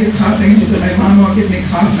said, "Why are you coughing?" She said, "My mom won't give me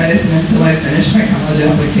cough medicine until I finish my college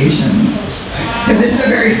applications." So this is a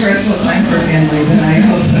very stressful time for families, and I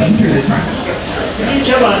help them through this process. Can you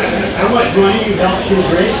tell us how much money you helped to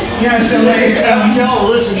raise? Yeah, so y'all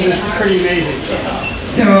listen, this is pretty amazing.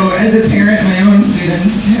 So as a parent, my own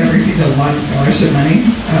students have received a lot of scholarship money.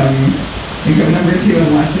 They go number 2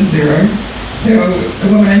 and lots of zeros. So a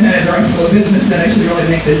woman I met at the Ross School of Business said I should really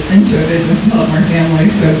make this into a business to help more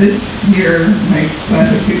families. So this year, my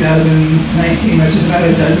class of 2019, which is about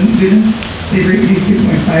a dozen students, they've received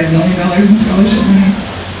 $2.5 million in scholarship money.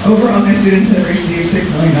 Overall, my students have received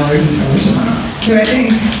 $6 million in scholarship money. So I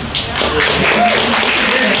think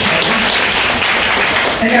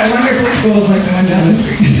I got wonderful schools like the one down the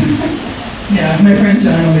street. Yeah, my friend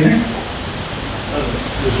John will be next.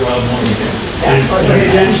 Rob okay,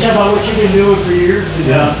 Dan, just tell about what you've been doing for years and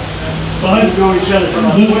we've known each other for a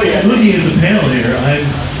long way. Looking at the panel here,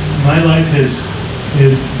 my life has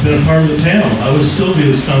been a part of the panel. I was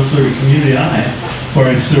Sylvia's counselor at Community I, where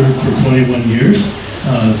I served for 21 years.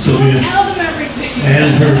 Sylvia Tell them everything.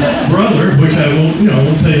 and her brother, which I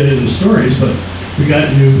won't tell you any of the stories, but we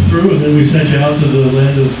got you through, and then we sent you out to the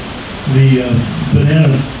land of the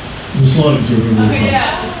the slugs, or whatever.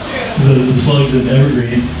 Yeah, that's true. The slugs in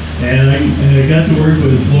Evergreen, and I got to work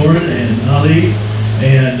with Lauryn and Ali,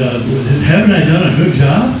 and haven't I done a good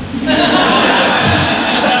job?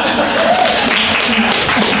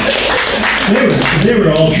 They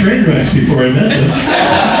were all train wrecks before I met them.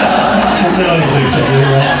 No, I don't think so.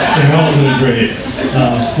 They're all doing great.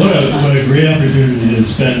 What a great opportunity to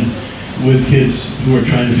spend with kids who are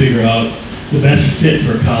trying to figure out the best fit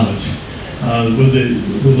for college. With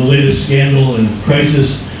the latest scandal and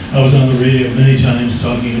crisis, I was on the radio many times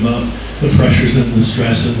talking about the pressures and the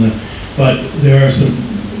stress but there are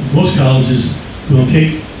most colleges will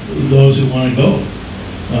take those who want to go.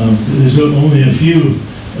 There's only a few,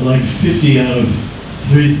 like 50 out of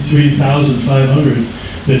 3,500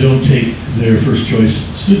 that don't take their first choice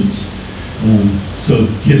students. So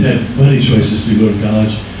kids have many choices to go to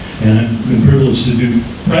college, and I've been privileged to do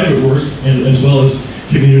private work and as well as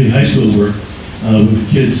community high school work with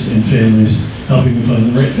kids and families, helping them find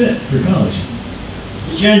the right fit for college.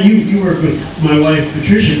 John, you work with my wife,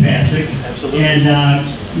 Patricia Pasick. Absolutely. And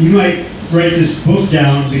you might write this book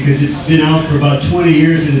down because it's been out for about 20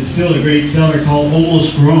 years and it's still a great seller, called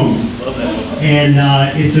Almost Grown. Love that book. And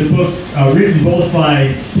it's a book written both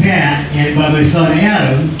by Pat and by my son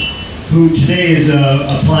Adam, who today is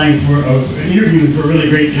applying for, interviewing for a really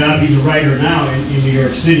great job. He's a writer now in New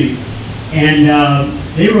York City. And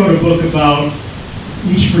they wrote a book about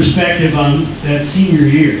each perspective on that senior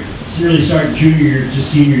year. It's really starting junior year to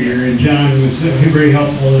senior year, and John was very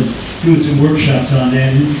helpful in doing some workshops on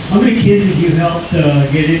that. And how many kids have you helped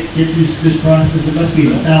get through this process? It must be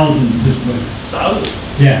thousands at this point. Thousands?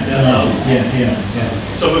 Yeah, thousands.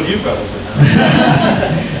 Yeah. Some of you probably.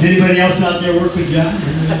 Anybody else out there work with John?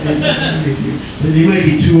 They might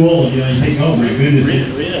be too old, you think, oh my goodness.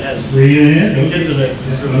 Rita has. Rita has? Kids in it.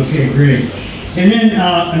 Okay, great. And then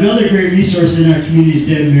another great resource in our community is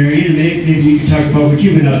Deb Marion. Maybe you can talk about what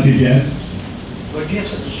you've been up to, Deb. Well, we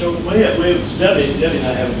have Debbie and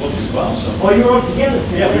I have a book as well. So. Oh, you wrote together?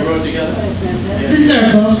 Yeah, we wrote together. This is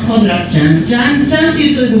our book. Hold it up, John. John's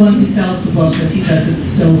usually the one who sells the book because he does it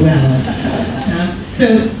so well.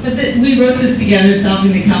 We wrote this together,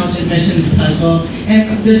 solving the college admissions puzzle,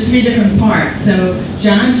 and there's 3 different parts. So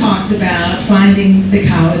John talks about finding the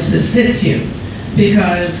college that fits you.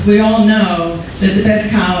 because we all know that the best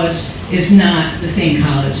college is not the same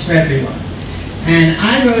college for everyone. And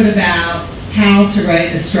I wrote about how to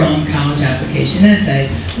write a strong college application essay,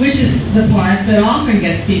 which is the part that often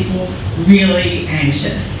gets people really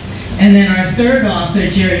anxious. And then our third author,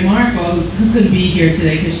 Jerry Marco, who couldn't be here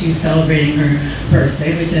today because she's celebrating her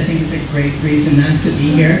birthday, which I think is a great reason not to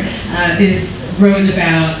be here, wrote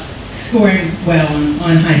about scoring well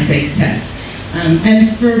on high-stakes tests.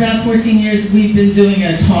 And for about 14 years, we've been doing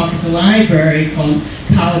a talk at the library called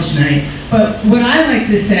College Night. But what I like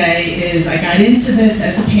to say is I got into this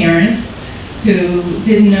as a parent who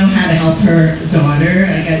didn't know how to help her daughter.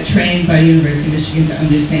 I got trained by University of Michigan to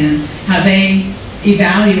understand how they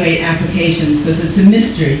evaluate applications, because it's a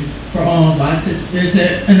mystery for all of us. There's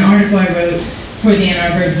an article I wrote for the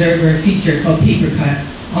Ann Arbor Observer, a feature called Paper Cut,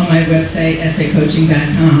 on my website,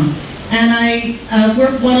 essaycoaching.com. And I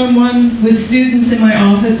work one-on-one with students in my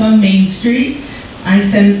office on Main Street.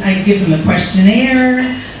 I give them a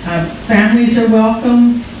questionnaire, families are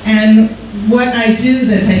welcome, and what I do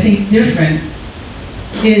that's, I think, different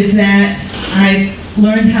is that I've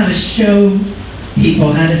learned how to show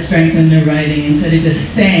people how to strengthen their writing instead of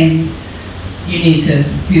just saying, you need to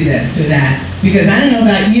do this or that. Because I don't know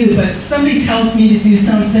about you, but if somebody tells me to do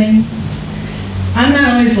something, I'm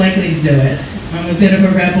not always likely to do it. I'm a bit of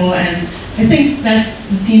a rebel, and I think that's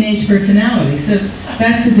the teenage personality. So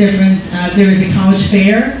that's the difference. There is a college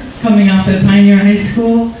fair coming up at Pioneer High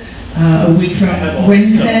School a week from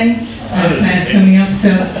Wednesday. Class coming up. So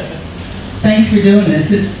thanks for doing this.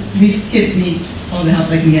 These kids need all the help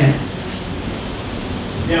they can get.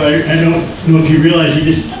 Yeah, I don't know if you realize you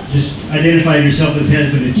just identified yourself as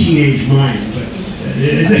having a teenage mind, but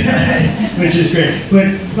which is great.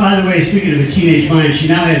 But by the way, speaking of a teenage mind, she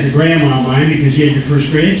now has a grandma mind because you had your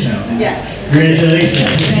first grandchild. Yes. Congratulations.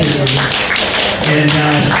 And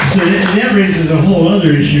so that raises a whole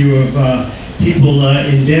other issue of people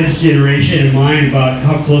in Deb's generation and mine about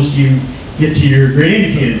how close you get to your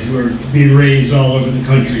grandkids who are being raised all over the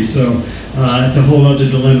country. So it's a whole other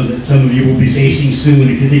dilemma that some of you will be facing soon.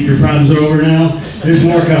 If you think your problems are over now, there's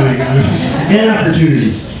more coming and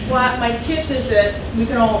opportunities. Well, my tip is that we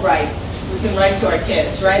can all write. We can write to our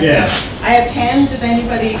kids, right? Yeah. So I have pens if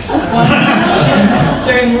anybody wants.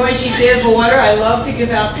 During Roy G. Biv Order, I love to give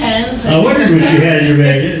out pens. I wondered what you had in your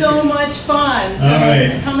bag. It's so much fun. So all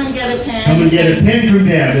right. come and get a pen. Come and get a pen from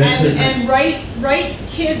Deb. And write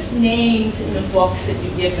kids' names in the books that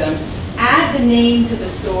you give them. Add the name to the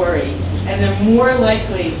story, and they're more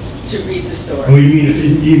likely to read the story. Oh,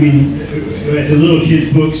 you mean the little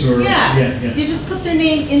kids' books, or yeah. You just put their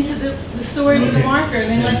name into the story with a marker,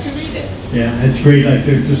 and they like to read it. Yeah, that's great. Like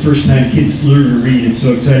the first time kids learn to read, it's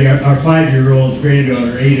so exciting. Our 5-year-old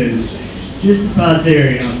granddaughter Ada is just about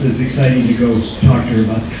there, so it's exciting to go talk to her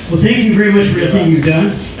about it. Well, thank you very much for everything you've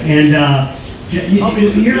done, and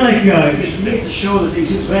you're like It's made to show that they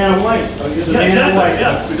give man of white. Yeah, exactly.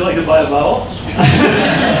 Yeah. Would you like to buy a vowel?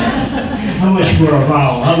 How much for a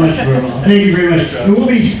vowel? How much for a vowel? Thank you very much. We'll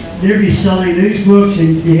be selling these books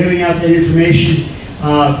and be having out that information.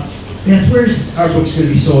 Beth, where's our books going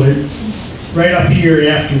to be sold? Right up here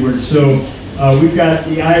afterwards. So we've got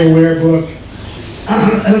the I Aware book.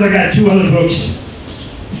 I've got 2 other books.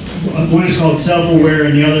 One is called Self-Aware,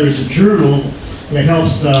 and the other is a journal that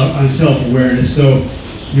helps on self-awareness. So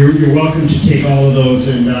you're welcome to take all of those,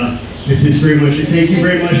 and it's very much. Thank you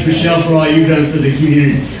very much, Michelle, for all you've done for the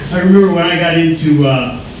community. I remember when I got into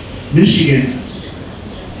Michigan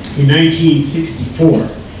in 1964,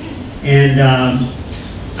 and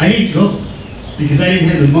I didn't go because I didn't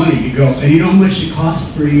have the money to go. And you know how much it cost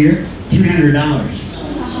for a year? $300.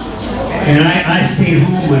 And I stayed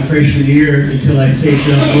home my freshman year until I saved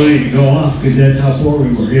enough money to go off, because that's how poor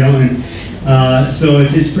we were, And so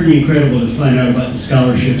it's pretty incredible to find out about the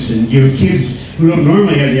scholarships and give kids who don't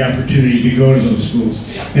normally have the opportunity to go to those schools.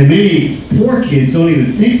 And many poor kids don't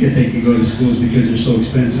even think that they can go to schools because they're so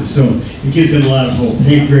expensive. So it gives them a lot of hope.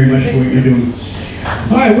 Thank you very much for what you're doing.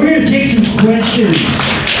 All right, we're going to take some questions.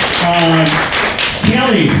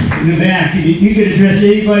 Kelly in the back, you can address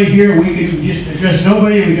anybody here. We can just address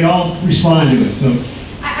nobody, and we can all respond to it. So.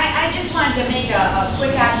 I just wanted to make a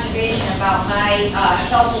quick observation about my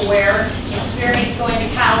self-aware experience going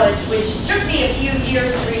to college, which took me a few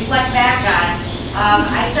years to reflect back on.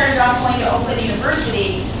 I started off going to Oakland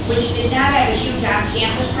University, which did not have a huge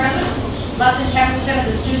on-campus presence. Less than 10%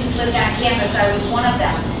 of the students lived on campus. I was one of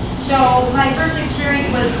them. So my first experience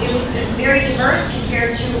was, it was very diverse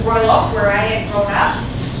compared to Royal Oak, where I had grown up.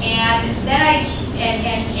 And then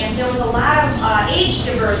and there was a lot of age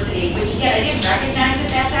diversity, which again, I didn't recognize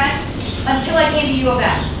at that time until I came to U of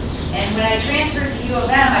M. And when I transferred to U of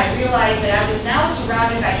M, I realized that I was now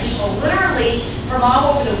surrounded by people literally from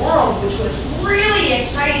all over the world, which was really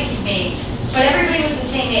exciting to me, but everybody was the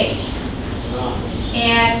same age.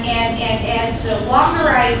 And the longer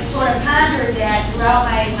I sort of pondered that throughout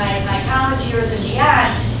my college years and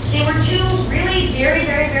beyond, they were two really very,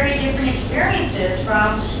 very, very different experiences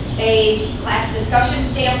from a class discussion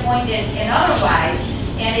standpoint and otherwise.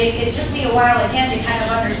 And it took me a while again to kind of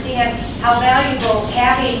understand how valuable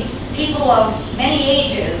having people of many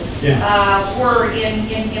ages were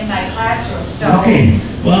in my classroom. So okay,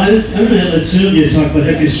 well, I'm going to let Sylvia talk about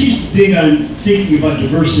that because she's big on thinking about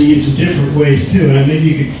diversity in some different ways too, and maybe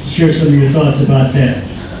you could share some of your thoughts about that.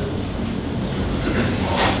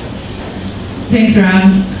 Thanks,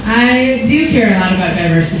 Rob. I do care a lot about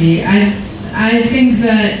diversity. I think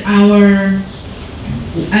that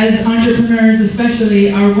as entrepreneurs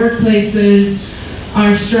especially, our workplaces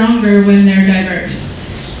are stronger when they're diverse,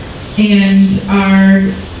 and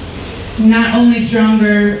are not only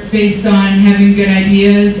stronger based on having good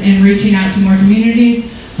ideas and reaching out to more communities,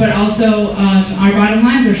 but also our bottom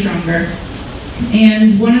lines are stronger.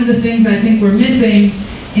 And one of the things I think we're missing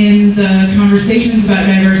in the conversations about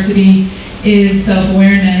diversity is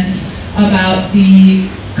self-awareness about the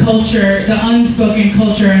culture, the unspoken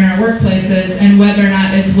culture in our workplaces, and whether or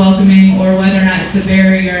not it's welcoming or whether or not it's a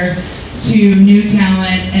barrier to new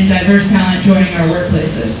talent and diverse talent joining our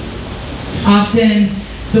workplaces. Often,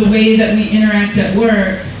 the way that we interact at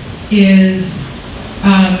work is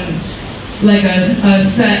like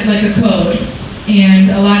a code, and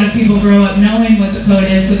a lot of people grow up knowing what the code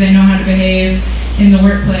is, so they know how to behave in the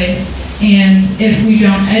workplace. And if we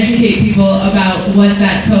don't educate people about what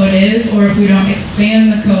that code is, or if we don't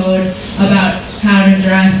expand the code about how to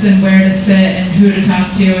dress and where to sit and who to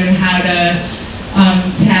talk to and how to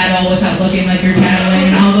tattle without looking like you're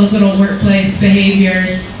tattling and all those little workplace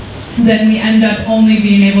behaviors, then we end up only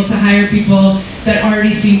being able to hire people that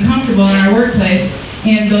already seem comfortable in our workplace,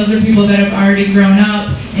 and those are people that have already grown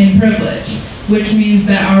up in privilege, which means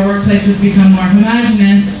that our workplaces become more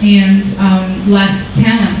homogenous and less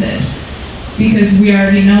talented, because we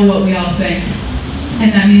already know what we all think,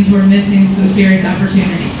 and that means we're missing some serious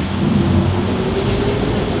opportunities.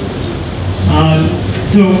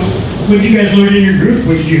 So, what did you guys learn in your group?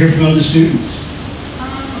 What did you hear from other students?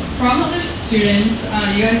 From other students,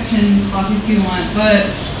 you guys can talk if you want, but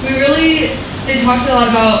they talked a lot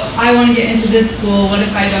about, I want to get into this school, what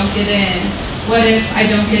if I don't get in? What if I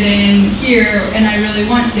don't get in here and I really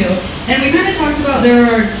want to? And we kind of talked about there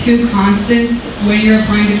are two constants when you're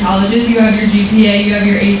applying to colleges. You have your GPA, you have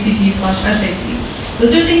your ACT/SAT.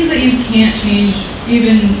 Those are things that you can't change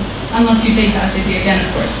even unless you take the SAT again,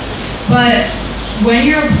 of course. But when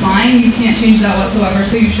you're applying, you can't change that whatsoever,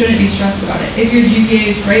 so you shouldn't be stressed about it. If your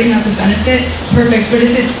GPA is great and that's a benefit, perfect. But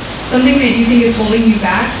if it's something that you think is holding you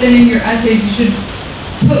back, then in your essays you should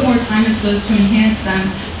put more time into those to enhance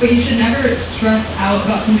them. But you should never stress out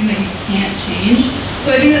about something that you can't change.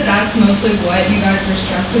 So I think that that's mostly what you guys were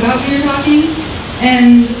stressed about when you're talking.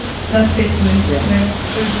 And that's basically it.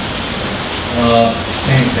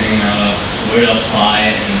 Same thing, where to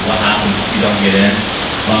apply and what happens if you don't get in.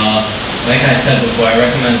 Like I said before, I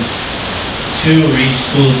recommend 2 reach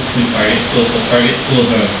schools, 2 target schools. So target schools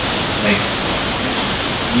are like,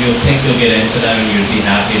 you'll think you'll get into them and you'll be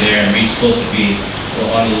happy there, and reach schools would be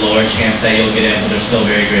on the lower chance that you'll get in, but they're still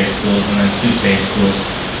very great schools, and then 2 safe schools.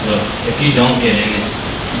 So if you don't get in, it's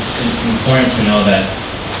important to know that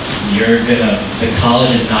the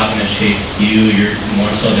college is not gonna shape you, you're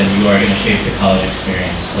more so than you are gonna shape the college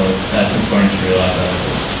experience. So that's important to realize that as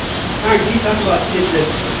well. All right, can you talk about kids that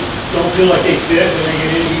don't feel like they fit when they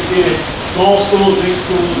get in? You get in small schools, big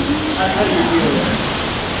schools. How do you deal with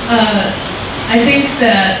that? I think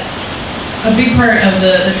that a big part of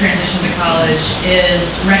the transition to college is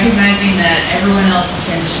recognizing that everyone else is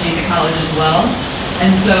transitioning to college as well.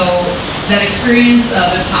 And so that experience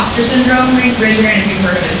of imposter syndrome, raise your hand if you've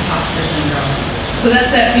heard of imposter syndrome. So that's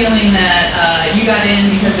that feeling that you got in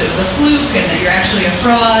because it was a fluke and that you're actually a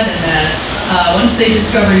fraud, and that once they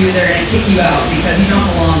discover you, they're going to kick you out because you don't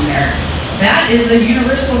belong there. That is a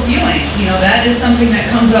universal feeling. You know, that is something that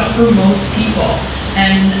comes up for most people.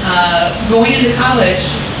 And going into college,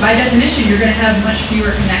 by definition, you're going to have much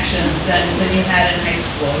fewer connections than you had in high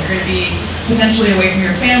school. You're going to be potentially away from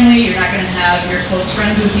your family. You're not going to have your close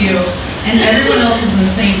friends with you, and everyone else is in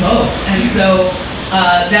the same boat. And so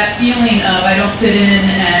that feeling of I don't fit in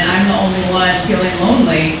and I'm the only one feeling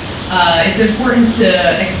lonely, it's important to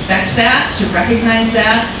expect that, to recognize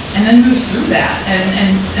that, and then move through that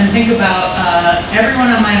and think about everyone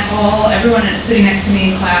on my hall, everyone sitting next to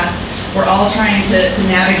me in class. We're all trying to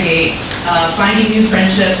navigate finding new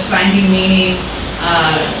friendships, finding meaning,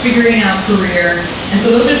 figuring out career. And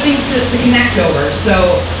so those are things to connect over.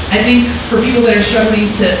 So I think for people that are struggling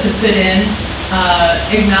to fit in,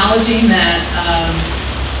 acknowledging that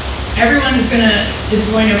everyone is going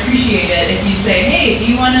to appreciate it if you say, hey, do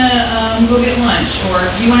you want to go get lunch, or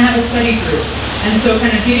do you want to have a study group? And so kind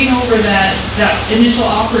of getting over that initial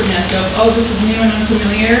awkwardness of, oh, this is new and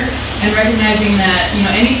unfamiliar, and recognizing that, you know,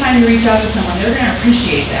 anytime you reach out to someone, they're going to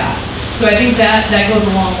appreciate that. So I think that goes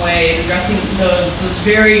a long way in addressing those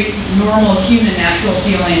very normal human natural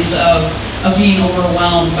feelings of being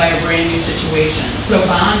overwhelmed by a brand new situation. So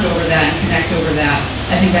bond over that and connect over that.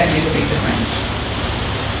 I think that can make a big difference.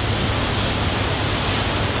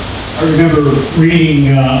 I remember reading,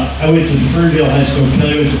 I went to Ferndale High School,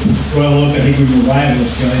 Kelly went to Royal Oak, I think we were rivals,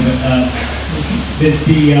 Kelly, but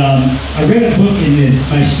I read a book in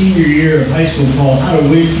my senior year of high school called How to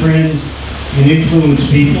Win Friends and Influence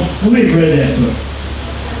People. Somebody read that book.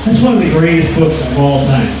 That's one of the greatest books of all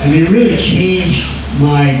time. I mean, it really changed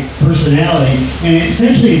my personality, and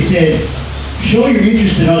essentially it said, show your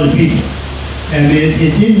interest in other people. And it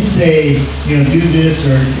didn't say, you know, do this,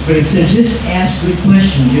 but it said just ask good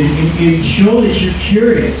questions and show that you're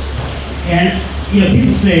curious. And, you know,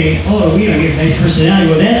 people say, oh, you know, you have a nice personality.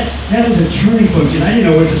 Well, that was a turning point, because I didn't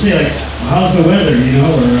know what to say, like, well, how's the weather, you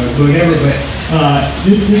know, or whatever. But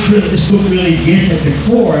this book really gets at the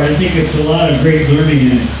core. I think it's a lot of great learning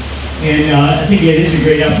in it. And I think it is a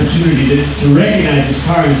great opportunity to recognize, as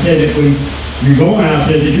Karin said, that when you're going out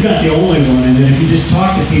there, that you're not the only one, and that if you just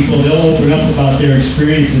talk to people, they'll open up about their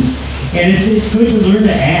experiences. And it's good to learn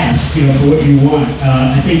to ask, you know, for what you want.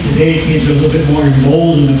 I think today kids are a little bit more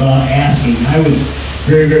emboldened about asking. I was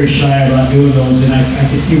very, very shy about doing those, and I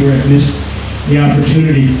can see where I missed the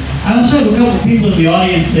opportunity. I also have a couple of people in the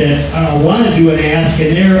audience that want to do an ask,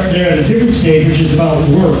 and they're at a different stage, which is about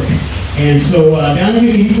work. And so, Donovan,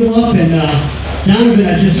 can you come up? And Donovan,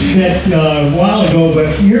 I just met a while ago,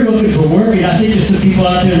 but you're looking for work, and I think there's some people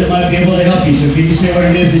out there that might be able to help you. So can you say what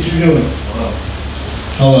it is that you're doing?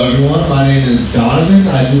 Hello everyone, my name is Donovan.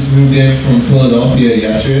 I just moved in from Philadelphia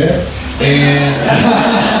yesterday. And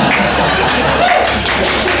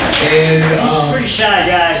He's a pretty shy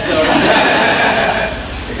guy, so.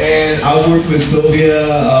 And I've worked with Sylvia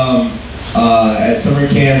at summer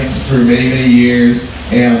camps for many, many years.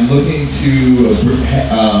 And I'm looking to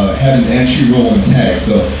have an entry role in tech.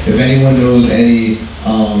 So if anyone knows any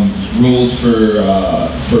rules for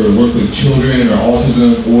work with children or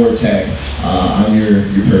autism or tech, I'm your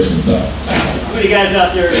person. So. How many guys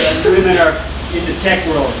out there, women are in the tech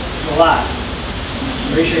world? A lot.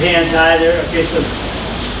 Raise your hands high there. Okay, so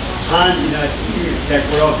Hans, you know, you're in the tech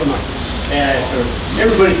world. Come on. Yeah, so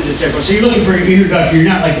everybody's in the tech world. So you're looking for an introduction. You're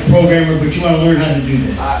not like a programmer, but you want to learn how to do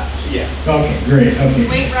that. Yes. Okay, great. Okay.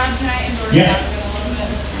 Wait, Rob, can I endorse Yeah. that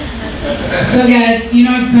a little bit? So guys, you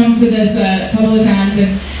know I've come to this a couple of times,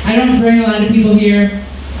 and I don't bring a lot of people here,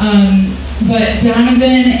 but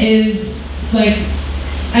Donovan is like,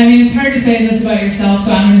 I mean, it's hard to say this about yourself,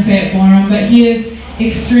 so I'm going to say it for him, but he is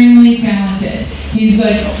extremely talented. He's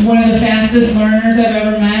like one of the fastest learners I've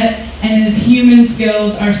ever met, and his human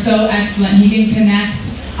skills are so excellent. He can connect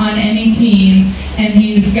on any team, and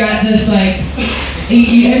he's got this like, have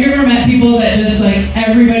you ever met people that just like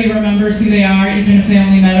everybody remembers who they are, even if they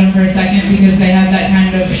only met them for a second, because they have that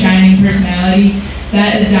kind of shining personality?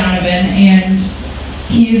 That is Donovan, and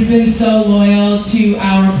he's been so loyal to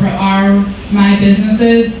my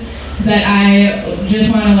businesses that I just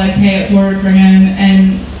want to like pay it forward for him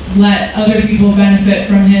and let other people benefit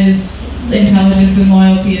from his intelligence and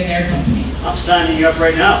loyalty in their company. I'm signing you up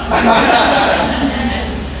right now.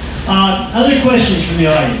 Other questions from the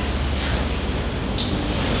audience?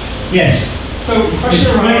 Yes. So, question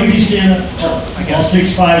around. Can you stand up? All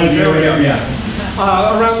 6'5" of you, whatever. Yeah.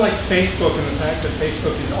 Around like Facebook and the fact that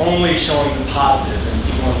Facebook is only showing the positive and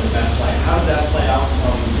people in the best light. How does that play out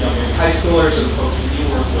from maybe high schoolers or the folks that you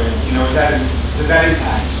work with? You know, does that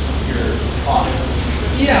impact your thoughts?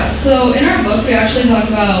 Yeah, so in our book we actually talk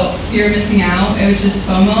about fear of missing out, which is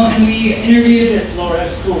FOMO, and we interviewed... It's lower,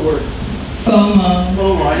 that's a cool word. FOMO.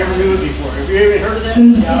 FOMO, I never knew it before. Have you ever heard of that?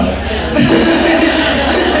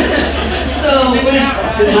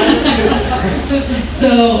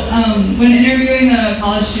 When interviewing the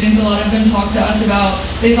college students, a lot of them talked to us about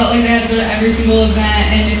they felt like they had to go to every single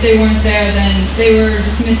event, and if they weren't there, then they were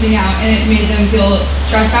just missing out, and it made them feel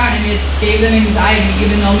stressed out, and it gave them anxiety,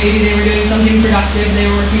 even though maybe they were doing something productive, they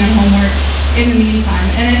were working on homework in the meantime.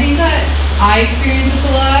 And I think that I experience this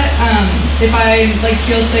a lot. If I like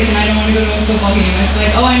feel sick and I don't want to go to a football game, I feel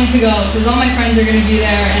like, oh, I need to go because all my friends are going to be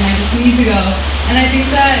there and I just need to go. And I think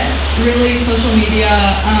that really social media,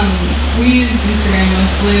 we use Instagram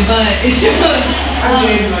mostly, but it shows, I'm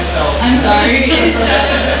dating myself. I'm sorry, it shows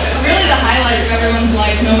really the highlights of everyone's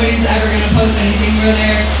life. Nobody's ever going to post anything where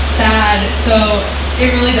they're sad, so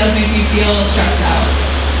it really does make me feel stressed out.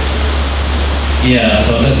 Yeah,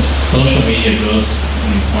 so as social media grows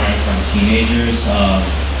in importance on teenagers,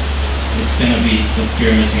 it's going to be, the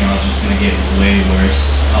fear of missing out is just going to get way worse.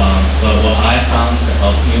 But what I found to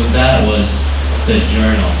help me with that was the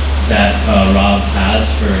journal that Rob has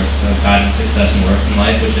for guidance, success, and work in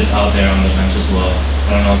life, which is out there on the bench as well.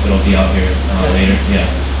 I don't know if it'll be out here later. Yeah.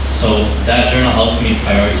 So that journal helped me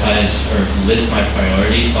prioritize or list my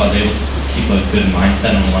priorities, so I was able to keep a good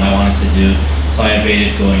mindset on what I wanted to do. So I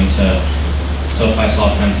evaded going to, so if I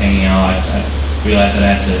saw friends hanging out, I realized that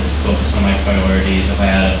I had to focus on my priorities. If I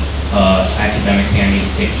had a academic thing I need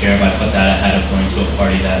to take care of, I put that ahead of going to a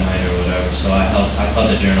party that night or whatever. So I thought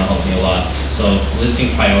the journal helped me a lot. So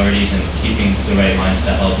listing priorities and keeping the right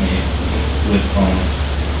mindset helped me with phone.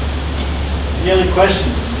 Any other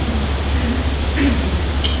questions?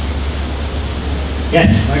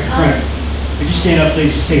 Yes, microphone. Could you stand up,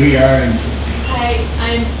 please, say who you are? And hi,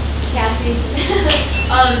 I'm Cassie.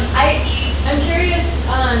 I'm curious.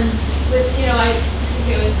 With I think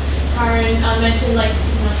it was Karin mentioned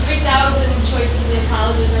 3,000 choices in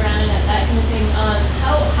colleges around and that kind of thing.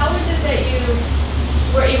 How is it that you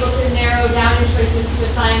were able to narrow down your choices to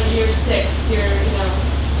find your six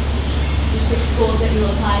schools that you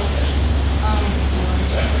apply to?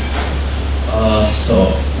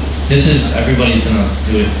 So this is, everybody's gonna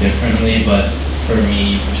do it differently, but for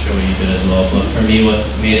me, I'm sure what you did as well, but for me what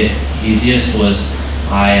made it easiest was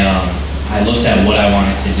I looked at what I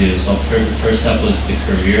wanted to do. So the first step was the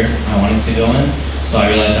career I wanted to go in. So I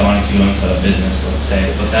realized I wanted to go into a business, let's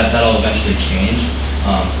say, but that'll eventually change.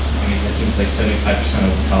 I think it's like 75%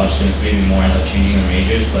 of college students, maybe more, end up changing their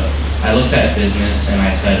majors, but I looked at business and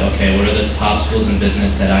I said, okay, what are the top schools in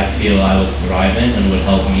business that I feel I would thrive in and would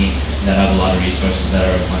help me, that have a lot of resources that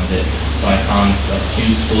are abundant. So I found a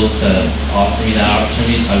few schools to offer me that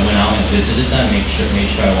opportunity, so I went out and visited them, made sure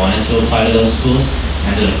I wanted to apply to those schools,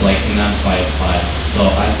 ended up liking them, so I applied. So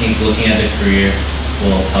I think looking at the career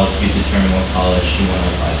will help you determine what college you want to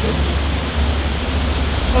apply to.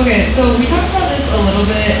 Okay, so we talked about this a little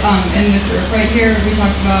bit in the group right here. We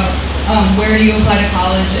talked about where do you apply to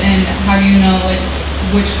college and how do you know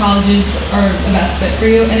which colleges are the best fit for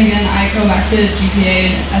you. And again, I go back to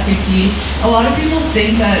GPA and SAT. A lot of people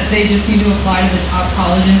think that they just need to apply to the top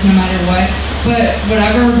colleges no matter what, but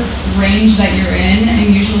whatever range that you're in,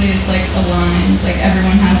 and usually it's aligned,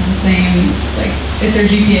 everyone has the same, if their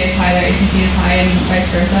GPA is high, their ACT is high, and vice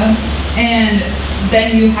versa. And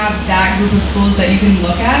then you have that group of schools that you can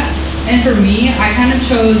look at. And for me, I kind of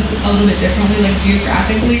chose a little bit differently,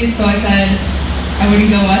 geographically. So I said I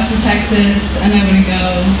wouldn't go west of Texas, and I wouldn't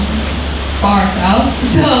go far south.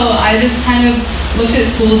 So I just kind of looked at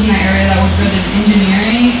schools in the area that were good in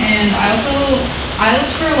engineering, and I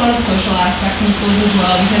looked for a lot of social aspects in schools as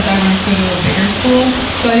well because I wanted to go to a bigger school.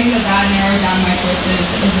 So I think that narrowed down my choices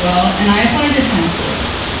as well, and I applied to 10 schools.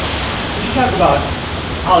 Could you talk about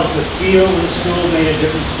how the feel of the school made a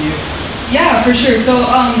difference to you? Yeah, for sure. So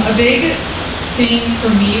a big thing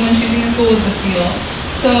for me when choosing a school was the feel.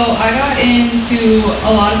 So I got into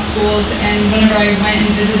a lot of schools, and whenever I went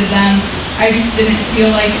and visited them, I just didn't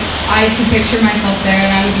feel like I could picture myself there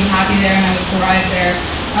and I would be happy there and I would thrive there.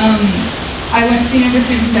 I went to the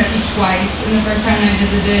University of Kentucky twice, and the first time I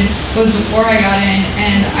visited was before I got in,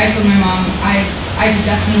 and I told my mom I could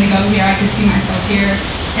definitely go here, I could see myself here.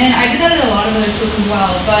 And I did that at a lot of other schools as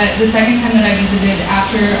well, but the second time that I visited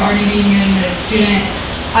after already being an admitted student,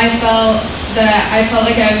 I felt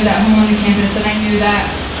like I was at home on the campus, and I knew that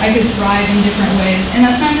I could thrive in different ways. And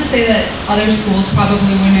that's not to say that other schools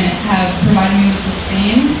probably wouldn't have provided me with the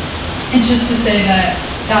same. It's just to say that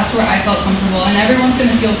that's where I felt comfortable, and everyone's going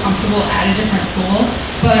to feel comfortable at a different school.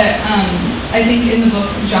 But I think in the book,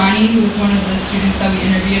 Johnny, who was one of the students that we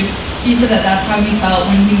interviewed, he said that that's how he felt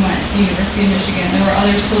when he went to the University of Michigan. There were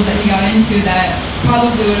other schools that he got into that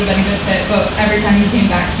probably would have been a good fit, but every time he came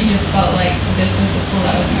back, he just felt like this was the school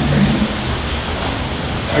that was meant for him.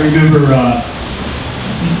 I remember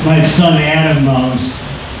my son Adam was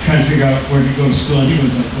trying to figure out where to go to school. I think it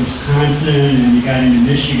was Wisconsin, and he got into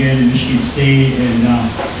Michigan and Michigan State and a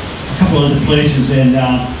couple other places. And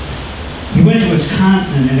he went to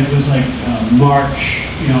Wisconsin, and it was March,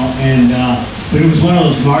 but it was one of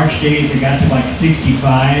those March days that got to 65,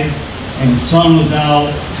 and the sun was out,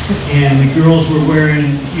 and the girls were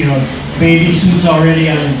wearing, you know, bathing suits already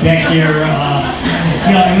on the deck there.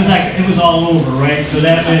 You know, it was all over, right? So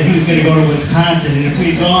that meant he was going to go to Wisconsin, and if we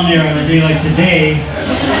had gone there on a day like today,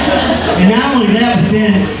 and not only that, but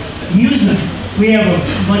then we have a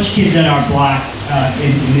bunch of kids at our block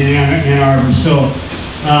in Ann Arbor, so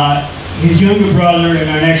his younger brother and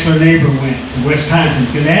our next door neighbor went to Wisconsin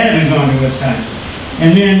because they hadn't been going to Wisconsin.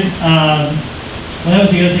 And then, well, that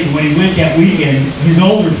was the other thing, when he went that weekend, his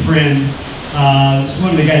older friend, was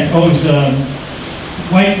one of the guys, what's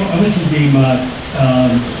his name,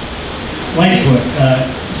 Lightfoot,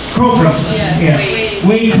 Crowfoot. Yeah.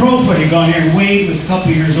 Wade Crowfoot had gone there. Wade was a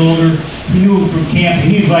couple years older. He knew him from camp,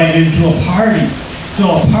 and he invited him to a party. So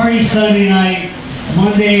a party Sunday night,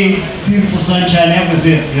 Monday, beautiful sunshine, that was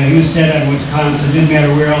it. You know, he was set on Wisconsin, didn't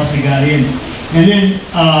matter where else he got in. And then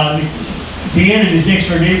Dan and his next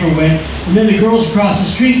door neighbor went, and then the girls across the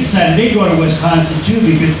street decided they'd go to Wisconsin too,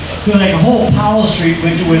 because, so like a whole Powell Street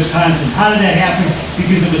went to Wisconsin. How did that happen?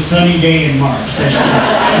 Because it was a sunny day in March. That's the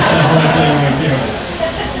whole thing right there.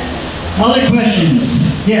 Other questions?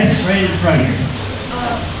 Yes, right in front here.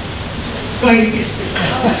 Go ahead. Just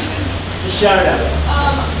shout it out.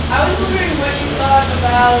 I was wondering what you thought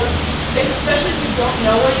about, especially if you don't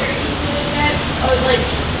know what you're interested in yet, like,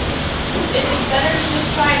 if it's better to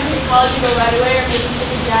just try and take college and go right away, or maybe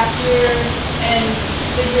take a gap year and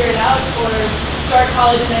figure it out, or start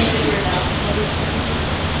college and then figure it out?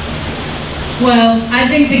 Well,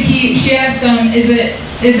 I think the key, she asked is it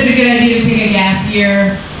a good idea to take a gap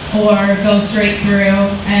year or go straight through,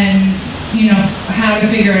 and, you know, how to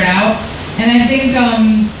figure it out. And I think,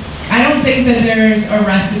 I don't think that there's a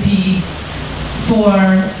recipe for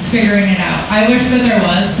figuring it out. I wish that there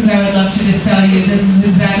was, because I would love to just tell you this is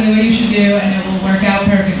exactly what you should do and it will work out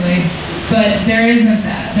perfectly. But there isn't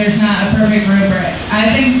that. There's not a perfect rubric.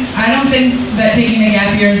 I don't think that taking a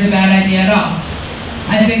gap year is a bad idea at all.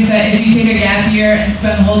 I think that if you take a gap year and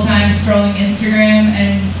spend the whole time scrolling Instagram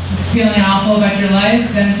and feeling awful about your life,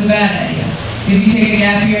 then it's a bad idea. If you take a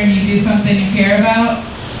gap year and you do something you care about,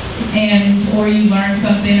 or you learn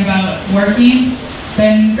something about working,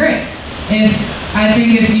 then great. I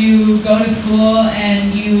think if you go to school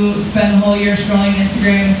and you spend the whole year scrolling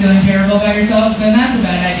Instagram and feeling terrible about yourself, then that's a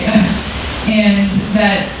bad idea. And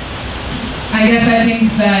I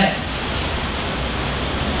think that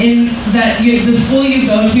the school you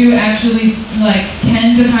go to actually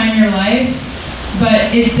can define your life,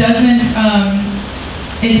 but it doesn't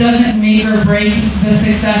make or break the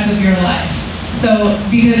success of your life. So,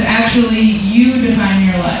 because actually you define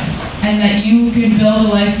your life, and that you can build a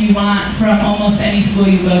life you want from almost any school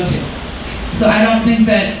you go to. So I don't think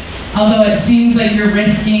that, although it seems like you're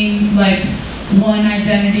risking one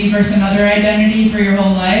identity versus another identity for your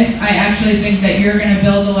whole life, I actually think that you're going to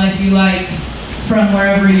build a life you like from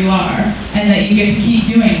wherever you are, and that you get to keep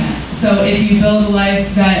doing that. So if you build a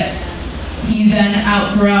life that you then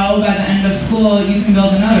outgrow by the end of school, you can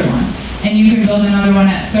build another one. And you can build another one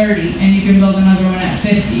at 30, and you can build another one at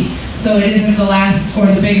 50. So it isn't the last or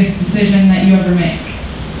the biggest decision that you ever make.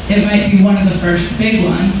 It might be one of the first big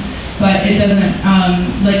ones, but it doesn't,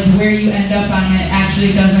 where you end up on it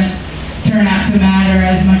actually doesn't turn out to matter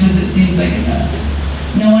as much as it seems like it does.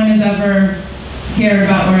 No one has ever cared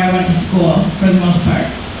about where I went to school, for the most part.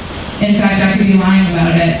 In fact, I could be lying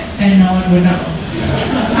about it, and no one would know.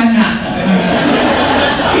 I'm not.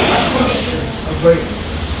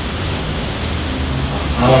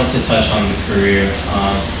 I wanted to touch on the career.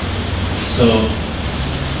 So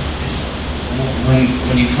when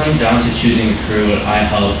you come down to choosing a career,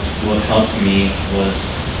 what helped me was,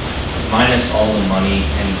 minus all the money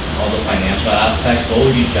and all the financial aspects, what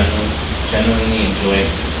would you genuinely enjoy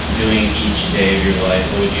doing each day of your life?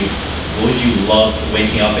 What would you love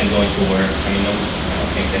waking up and going to work? I mean, I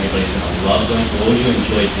don't think anybody's gonna love going to work. What would you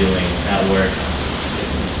enjoy doing at work?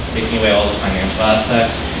 Taking away all the financial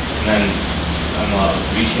aspects, and then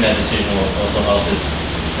reaching that decision will also help is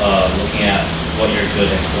looking at what you're good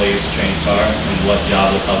at, what your strengths are, and what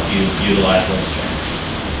job will help you utilize those strengths.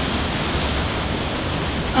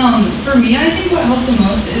 For me, I think what helped the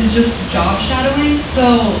most is just job shadowing.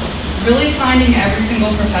 So really finding every single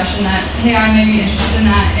profession that, hey, I may be interested in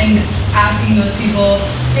that, and asking those people,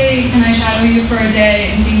 hey, can I shadow you for a day,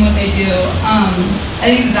 and seeing what they do. I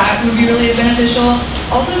think that would be really beneficial.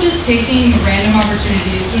 Also just taking random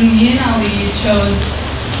opportunities. When me and Ali chose,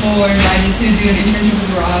 when we were invited to do an internship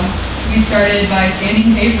with Rob, we started by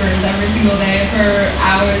scanning papers every single day for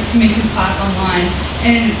hours to make his class online.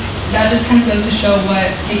 And that just kind of goes to show what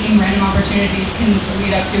taking random opportunities can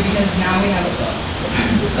lead up to, because now we have a book.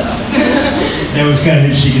 So. That was kind of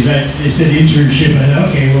interesting because they said internship. I thought,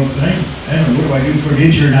 okay, well, I don't know, what do I do for an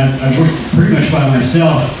intern? I work pretty much by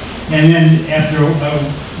myself. And then after a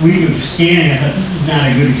week of scanning, I thought, this is not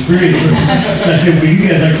a good experience. So I said, well, you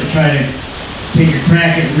guys have to try to take a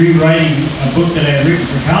crack at rewriting a book that I had written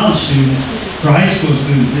for college students, for high school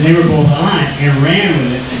students, and they were both on it and ran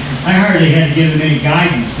with it. I hardly had to give them any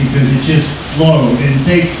guidance because it just flowed. And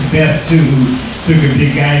thanks to Beth, too, who took a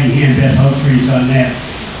big guiding hand, Beth Humphreys, on that.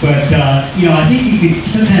 But, you know, I think you could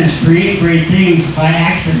sometimes create great things by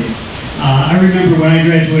accident. I remember when I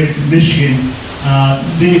graduated from Michigan,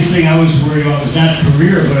 the biggest thing I was worried about was not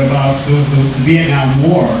career, but about the Vietnam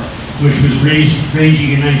War, which was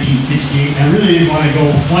raging in 1968. I really didn't want to go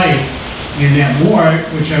fight in that war,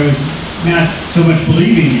 which I was not so much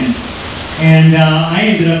believing in. And I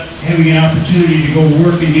ended up having an opportunity to go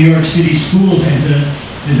work in New York City schools as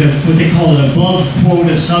a what they call an above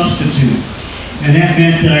quota substitute. And that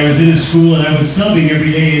meant that I was in a school and I was subbing every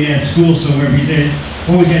day in that school somewhere because they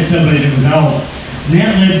always had somebody that was out. And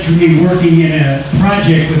that led to me working in a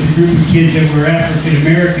project with a group of kids that were African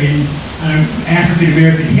Americans, on an African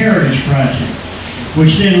American Heritage Project,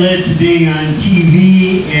 which then led to being on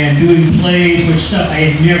TV and doing plays, which stuff I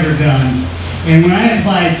had never done. And when I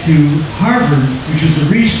applied to Harvard, which was a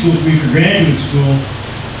reach school for me for graduate school,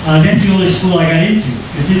 that's the only school I got into.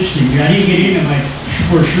 It's interesting. I didn't get into my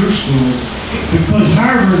for sure schools because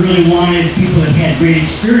Harvard really wanted people that had great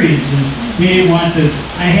experiences. They didn't want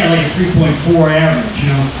I had like a 3.4 average, you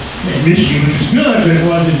know, at Michigan, which was good, but it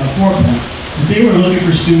wasn't a 4 point. But they were looking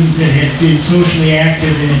for students that had been socially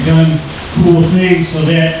active and had done cool things, so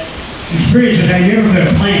that experience that I never could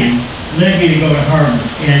have planned led me to go to Harvard.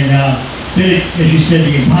 And then, as you said,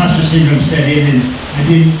 the imposter syndrome set in, and I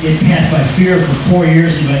didn't get past my fear for 4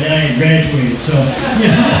 years, and by then I had graduated. So, you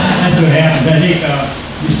know, that's what happens. I think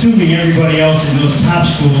assuming everybody else in those top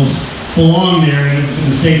schools belonged there, and it was a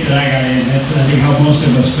mistake that I got in. That's, I think, how most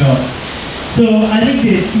of us felt. So I think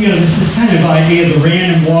that, you know, this kind of idea of the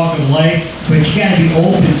random walk of life, but you got to be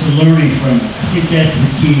open to learning from it. I think that's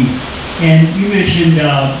the key. And you mentioned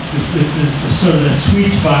the sort of the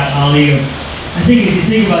sweet spot, Ali, of, I think if you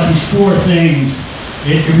think about these 4 things,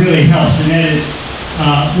 it really helps, and that is,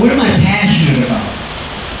 what am I passionate about?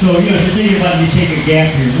 So, you know, if you think about it, you take a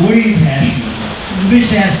gap here, what are you passionate about? Let me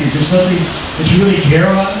just ask you, is there something that you really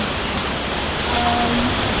care about?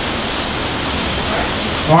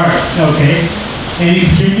 Art, okay. Any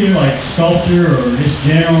particular, like sculpture or just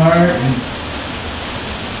general art?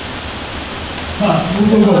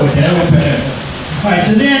 We'll go with that. All right,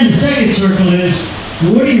 so then the second circle is,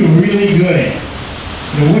 what are you really good at?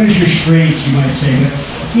 You know, what is your strengths, you might say?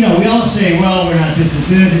 But, you know, we all say, well, we're not this as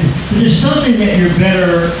good. But there's something that you're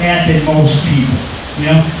better at than most people. You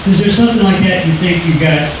know, so is there something like that you think you've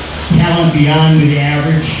got talent beyond the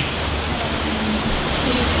average?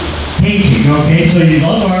 Painting, okay, so you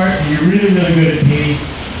love art and you're really, really good at painting.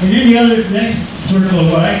 And then the next circle of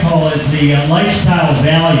what I call is the lifestyle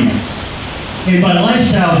values. And by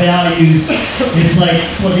lifestyle values, it's like,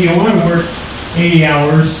 well, do you want to work 80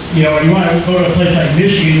 hours, you know, and you want to go to a place like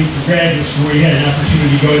Michigan for graduate school where you had an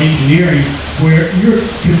opportunity to go into engineering, where you're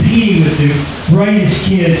competing with the brightest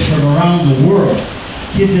kids from around the world.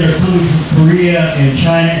 Kids that are coming from Korea and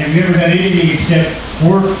China and have never done anything except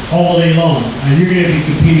work all day long. And you're going to be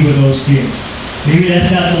competing with those kids. Maybe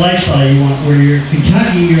that's not the lifestyle you want, where you're in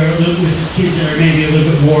Kentucky, you're with kids that are maybe a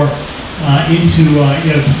little bit more into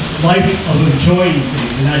you know, life of enjoying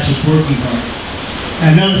things and not just working hard.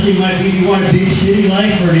 Another thing might be, do you want a big city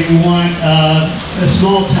life or do you want a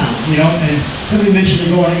small town, you know? And somebody mentioned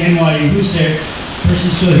they're going to NYU. Who's there?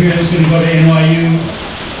 Person still here that's going to go to NYU?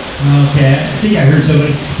 Okay, I think I heard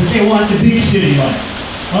somebody. But they want the big city life.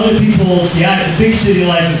 Other people, yeah, the big city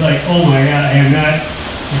life is like, oh my God, I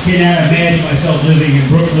cannot imagine myself living in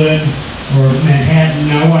Brooklyn or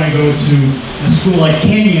Manhattan. I want to go to a school like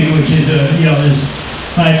Kenyon, which is you know, there's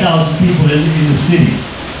 5,000 people in the city.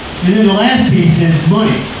 And then the last piece is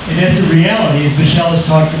money, and that's a reality. As Michelle has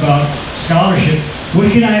talked about scholarship,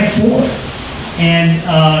 what can I afford? And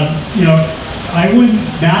you know, I would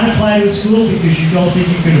not apply to a school because you don't think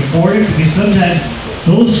you can afford it, because sometimes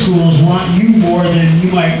those schools want you more than you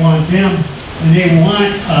might want them, and they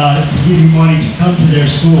want to give you money to come to their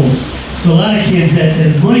schools. So a lot of kids, that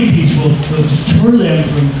money piece will deter them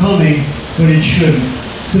from coming, but it shouldn't.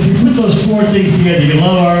 So if you put those 4 things together, you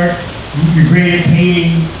love art, you're great at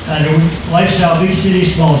painting, lifestyle, big city,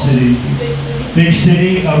 small city? Big city. Big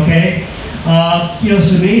city, okay. You know,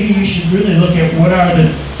 so maybe you should really look at what are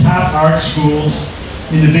the top art schools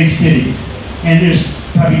in the big cities. And there's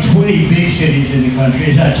probably 20 big cities in the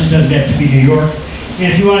country. It doesn't have to be New York.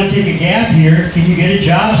 And if you want to take a gap year, can you get a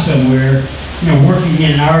job somewhere, working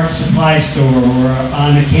in an art supply store or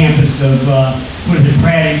on the campus of, what is it,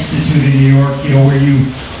 Pratt Institute in New York, where you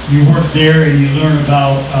work there and you learn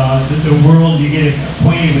about the world, you get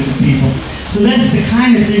acquainted with the people. So that's the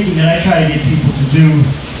kind of thinking that I try to get people to do.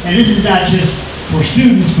 And this is not just for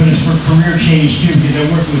students, but it's for career change too, because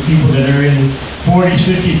I'm working with people that are in the 40s,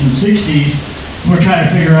 50s, and 60s who are trying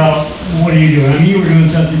to figure out, what are you doing? I mean, you were doing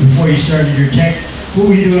something before you started your tech. What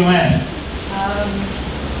were you doing last?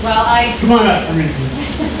 Well, Come on up, I'm going to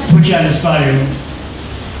put you on the spot here.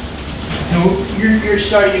 So you're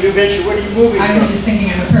starting a new venture. What are you moving I was just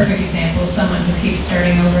thinking of a perfect example of someone who keeps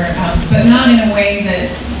starting over, but not in a way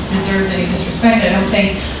that deserves any disrespect. I don't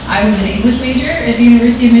think. I was an English major at the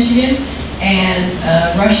University of Michigan and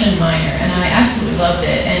a Russian minor, and I absolutely loved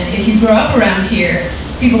it. And if you grow up around here,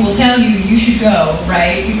 people will tell you you should go,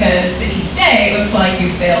 right? Because if you stay, it looks like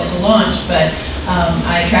you failed to launch. But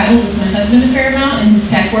I traveled with my husband a fair amount in his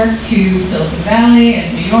tech work to Silicon Valley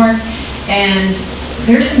and New York, and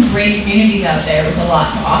there's some great communities out there with a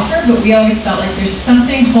lot to offer, but we always felt like there's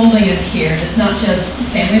something holding us here that's not just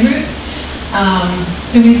family roots.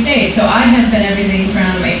 So we stayed. So I have been everything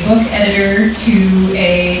from a book editor to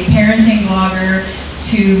a parenting blogger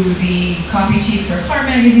to the copy chief for a car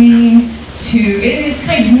magazine to, it's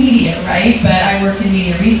kind of media, right? But I worked in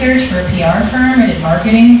media research for a PR firm. I did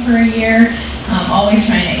marketing for a year, always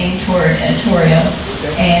trying to aim toward editorial.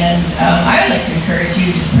 And I would like to encourage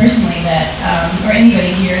you just personally that, or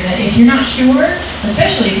anybody here, that if you're not sure,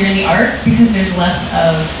 especially if you're in the arts, because there's less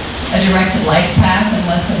of a directed life path and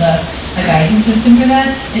less of a guidance system for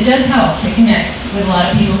that, it does help to connect with a lot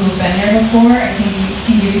of people who've been there before. I think we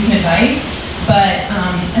can give you some advice. But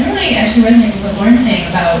I really actually resonate with what Lauren's saying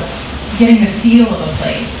about getting the feel of a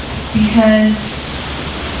place, because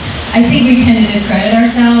I think we tend to discredit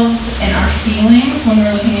ourselves and our feelings when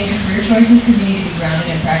we're looking into career choices because we need to be grounded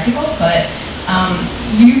and practical, but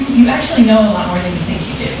you actually know a lot more than you think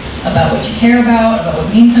you do about what you care about what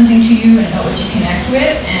means something to you, and about what you connect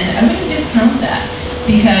with, and I wouldn't discount that,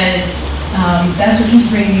 because that's what keeps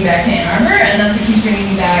bringing me back to Ann Arbor, and that's what keeps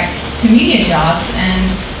bringing me back to media jobs, and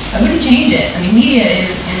I wouldn't change it. I mean, media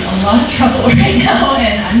is in a lot of trouble right now,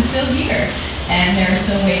 and I'm still here, and there are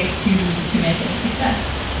still ways to make it a success.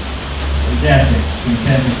 Fantastic,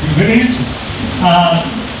 fantastic. Good answer.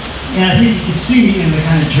 And I think you can see in the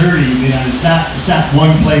kind of journey you've been on, it's not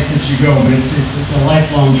one place that you go, but it's a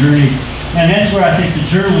lifelong journey. And that's where I think the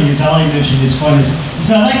journaling, as Ollie mentioned, is fun.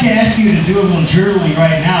 So I'd like to ask you to do a little journaling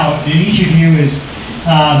right now. And each of you is,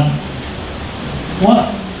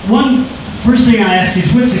 first thing I ask is,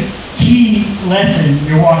 what's a key lesson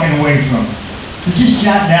you're walking away from? So just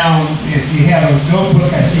jot down, if you have a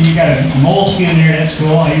notebook, I see you got a moleskin there, that's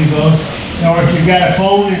cool, I use those. Or if you've got a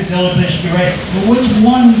phone, it's the only place you can write. But what's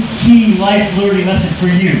one key life learning lesson for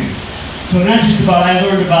you? So not just about I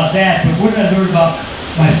learned about that, but what did I learn about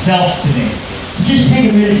myself today? So just take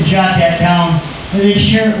a minute and jot that down, and then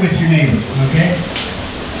share it with your neighbor, okay?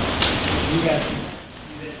 You got it.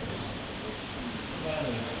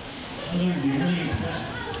 I learned you really impressed.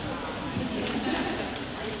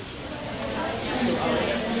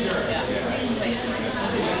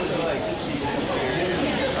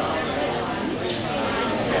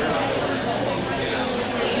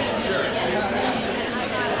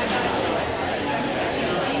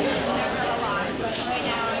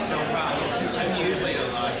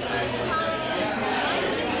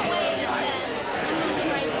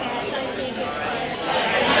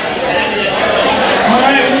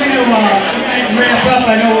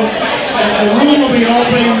 I know the room will be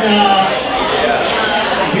open.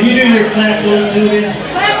 Can you do your clap once, Sylvia?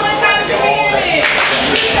 Clap one time for me.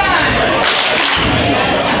 3 times.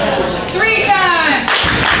 3 times.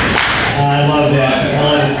 I love that. I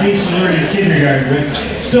love it. Things to learn in kindergarten, right?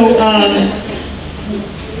 So I'm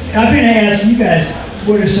going to ask you guys,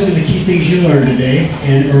 what are some of the key things you learned today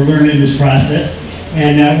or learned in this process?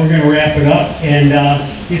 And we're going to wrap it up. And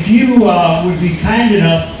if you would be kind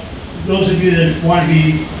enough, those of you that want to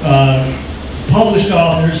be published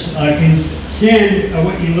authors can send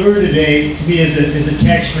what you learned today to me as a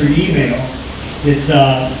text or an email. It's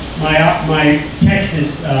my text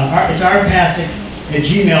is it's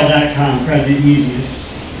rpasick@gmail.com, probably the easiest.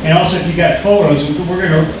 And also, if you got photos, we're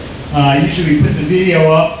going to usually we put the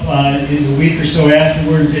video up in a week or so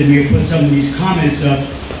afterwards, and we put some of these comments up.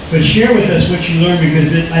 But share with us what you learned,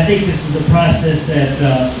 because I think this is a process that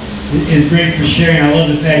is great for sharing. I love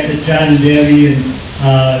the fact that John and Debbie and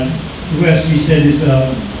who else you said is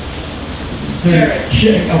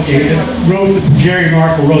Jerry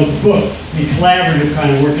Markle wrote the book. the collaborative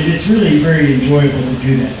kind of work, and it's really very enjoyable to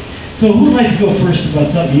do that. So who'd like to go first about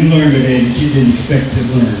something you learned today that you didn't expect to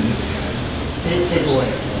learn? Take away.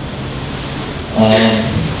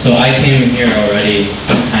 So I came in here already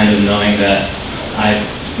kind of knowing that I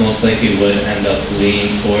most likely would end up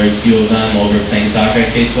leaning towards U of M over playing soccer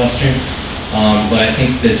at Case Western. But I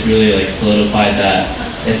think this really like solidified that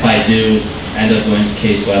if I do end up going to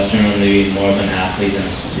Case Western, I'm going to be more of an athlete than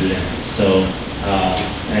a student. So,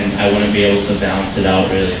 and I wouldn't be able to balance it out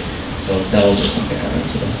really. So that was just something I learned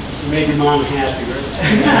today. You made your mom happy, right?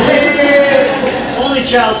 Only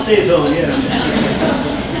child stays home, yes.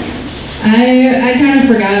 I kind of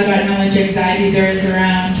forgot about how much anxiety there is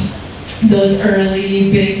around those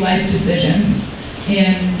early big life decisions,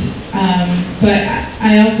 and but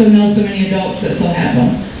I also know so many adults that still have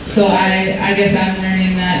them. So I guess I'm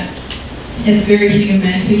learning that it's very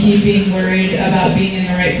human to keep being worried about being in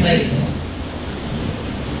the right place.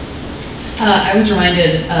 I was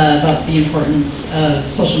reminded about the importance of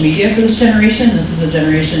social media for this generation. This is a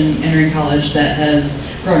generation entering college that has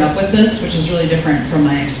grown up with this, which is really different from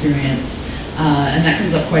my experience. And that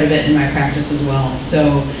comes up quite a bit in my practice as well.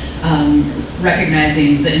 So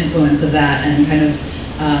recognizing the influence of that and kind of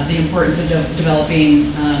the importance of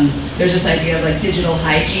developing, there's this idea of like digital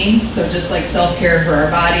hygiene. So just like self-care for our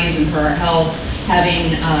bodies and for our health,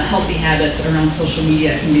 having healthy habits around social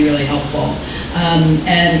media can be really helpful.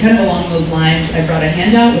 And kind of along those lines, I brought a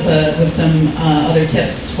handout with some other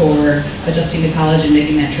tips for adjusting to college and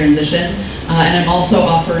making that transition. And I'm also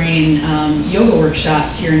offering yoga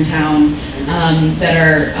workshops here in town that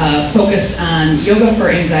are focused on yoga for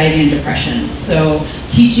anxiety and depression. So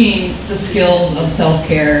teaching the skills of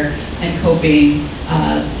self-care and coping,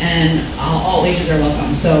 and all ages are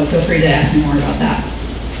welcome. So feel free to ask me more about that.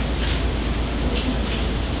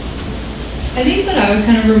 I think that I was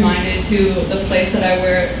kind of reminded to the place that I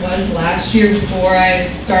was last year before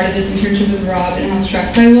I started this internship with Rob and how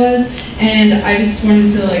stressed I was. And I just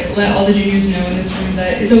wanted to like let all the juniors know in this room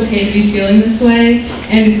that it's okay to be feeling this way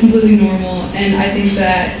and it's completely normal. And I think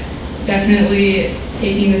that definitely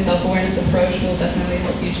taking the self-awareness approach will definitely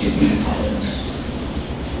help you choosing a college.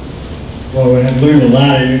 Well, I've learned a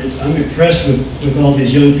lot. I'm impressed with all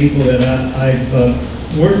these young people that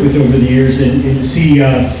I've worked with over the years, and to see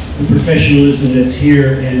the professionalism that's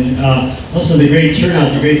here, and also the great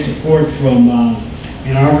turnout, the great support from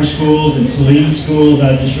Arbor schools and Saline schools.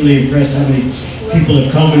 I'm just really impressed how many people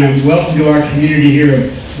have come, and I'm welcome to our community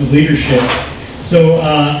here of leadership. So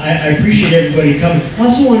I appreciate everybody coming. I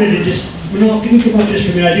also wanted to just, Rayle, can you come up just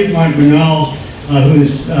for a minute? I didn't want Rayle,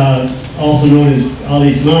 who's also known as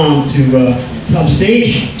Ali's mom, to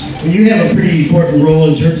upstage. Well, you have a pretty important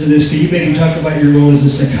role in terms of this. Can you maybe talk about your role as a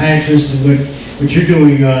psychiatrist and what you're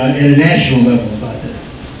doing at a national level about this?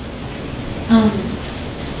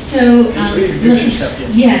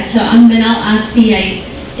 Yes, so I'm Manal Asi.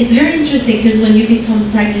 It's very interesting because when you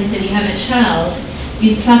become pregnant and you have a child,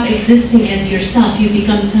 you stop existing as yourself, you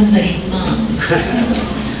become somebody's mom.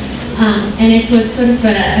 And it was sort of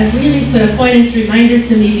a really sort of poignant reminder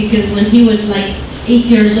to me, because when he was like 8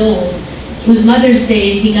 years old, it was Mother's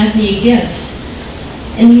Day and he got me a gift.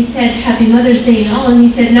 And he said, Happy Mother's Day and all, and he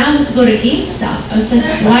said, now let's go to GameStop. I was like,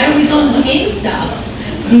 why are we going to GameStop?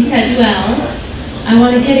 He said, well, I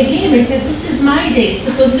want to get a game. I said, this is my day, it's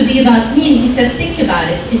supposed to be about me. And he said, think about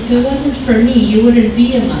it, if it wasn't for me, you wouldn't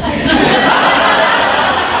be a mother. And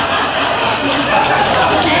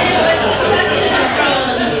it was such a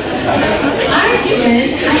strong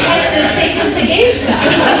argument, I had to take him to GameStop.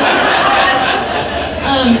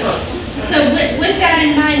 So with that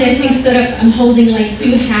in mind, I think sort of I'm holding like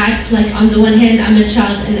two hats. Like on the one hand, I'm a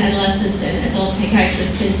child and adolescent and adult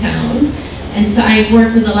psychiatrist in town. And so I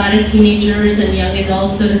work with a lot of teenagers and young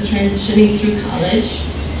adults sort of transitioning through college.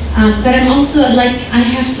 But I'm also like, I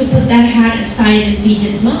have to put that hat aside and be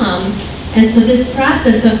his mom. And so this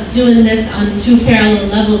process of doing this on two parallel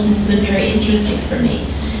levels has been very interesting for me.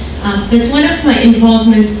 But one of my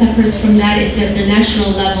involvements separate from that is at the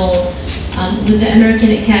national level with the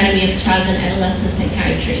American Academy of Child and Adolescent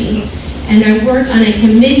Psychiatry. And I work on a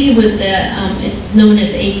committee with the, known as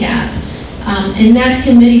ACAP. And that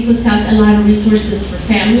committee puts out a lot of resources for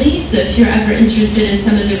families. So if you're ever interested in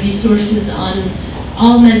some of the resources on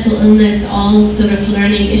all mental illness, all sort of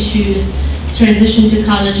learning issues, transition to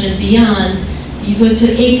college and beyond, you go to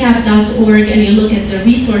acap.org and you look at the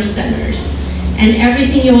resource centers. And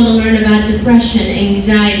everything you want to learn about depression,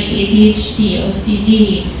 anxiety, ADHD,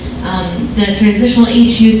 OCD, the Transitional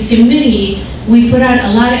Age Youth Committee, we put out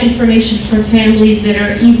a lot of information for families that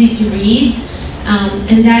are easy to read.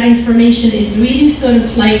 And that information is really sort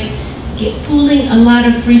of like pooling a lot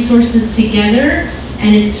of resources together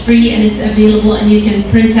and it's free and it's available, and you can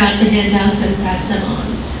print out the handouts and pass them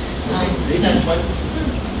on.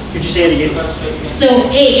 Could you say it again? So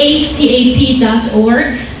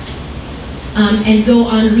aacap.org, and go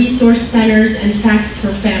on resource centers and facts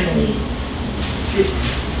for families.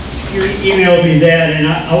 You emailed me that, and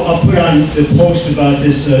I'll put on the post about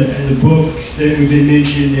this, the books that have been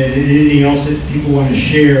mentioned, and anything else that people want to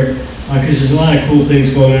share, because there's a lot of cool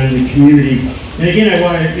things going on in the community. And again, I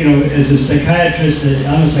want to, as a psychiatrist,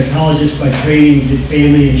 I'm a psychologist by training, did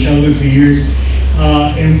family and childhood for years.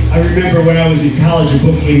 And I remember when I was in college, a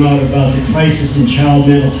book came out about the crisis in child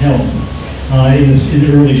mental health in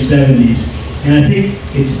the early 70s. And I think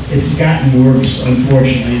it's gotten worse,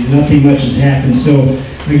 unfortunately. Nothing much has happened. So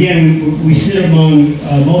again, we sit among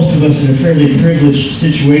most of us in a fairly privileged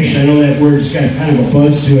situation. I know that word's got kind of a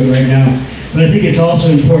buzz to it right now. But I think it's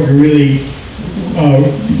also important to really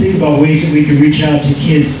think about ways that we can reach out to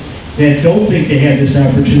kids that don't think they have this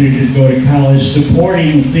opportunity to go to college,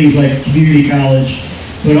 supporting things like community college,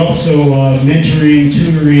 but also mentoring,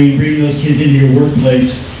 tutoring, bringing those kids into your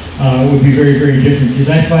workplace would be very, very different. Because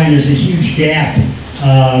I find there's a huge gap.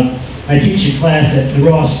 I teach a class at the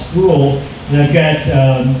Ross School, and I've got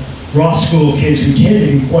Ross School kids who tend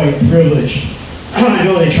to be quite privileged. I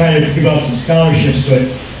know they try to give out some scholarships, but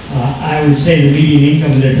I would say the median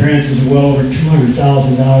income of their parents is well over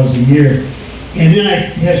 $200,000 a year. And then I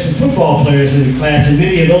have some football players in the class, and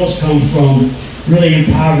many of those come from really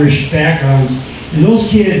impoverished backgrounds. And those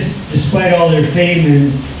kids, despite all their fame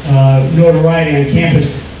and notoriety on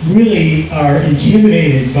campus, really are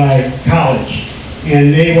intimidated by college.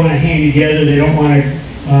 And they want to hang together. They don't want to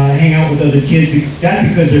hang out with other kids, not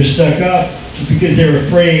because they're stuck up, but because they're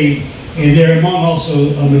afraid. And they're among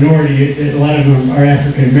also a minority. A lot of them are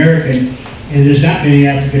African American, and there's not many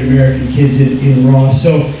African American kids in Ross.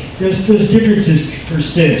 So those differences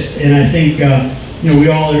persist, and I think we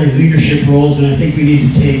all are in leadership roles, and I think we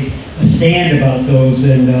need to take a stand about those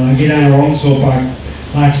and get on our own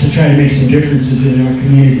soapbox to try to make some differences in our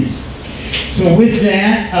communities. So with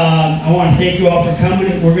that, I want to thank you all for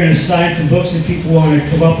coming. We're going to sign some books if people want to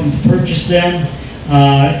come up and purchase them,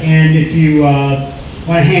 and if you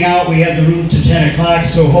want to hang out, we have the room to 10 o'clock,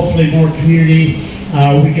 so hopefully more community.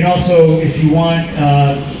 We can also, if you want,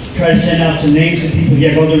 try to send out some names of people. If you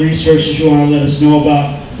have other resources you want to let us know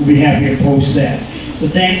about, we'll be happy to post that. So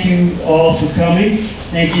thank you all for coming.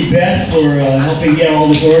 Thank you, Beth, for helping get all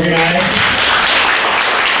this organized.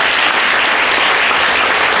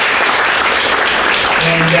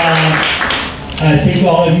 And I think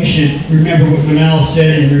all of you should remember what Manal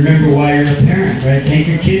said and remember why you're a parent, right? Thank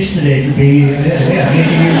your kids today for being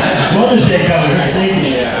making your Mother's Day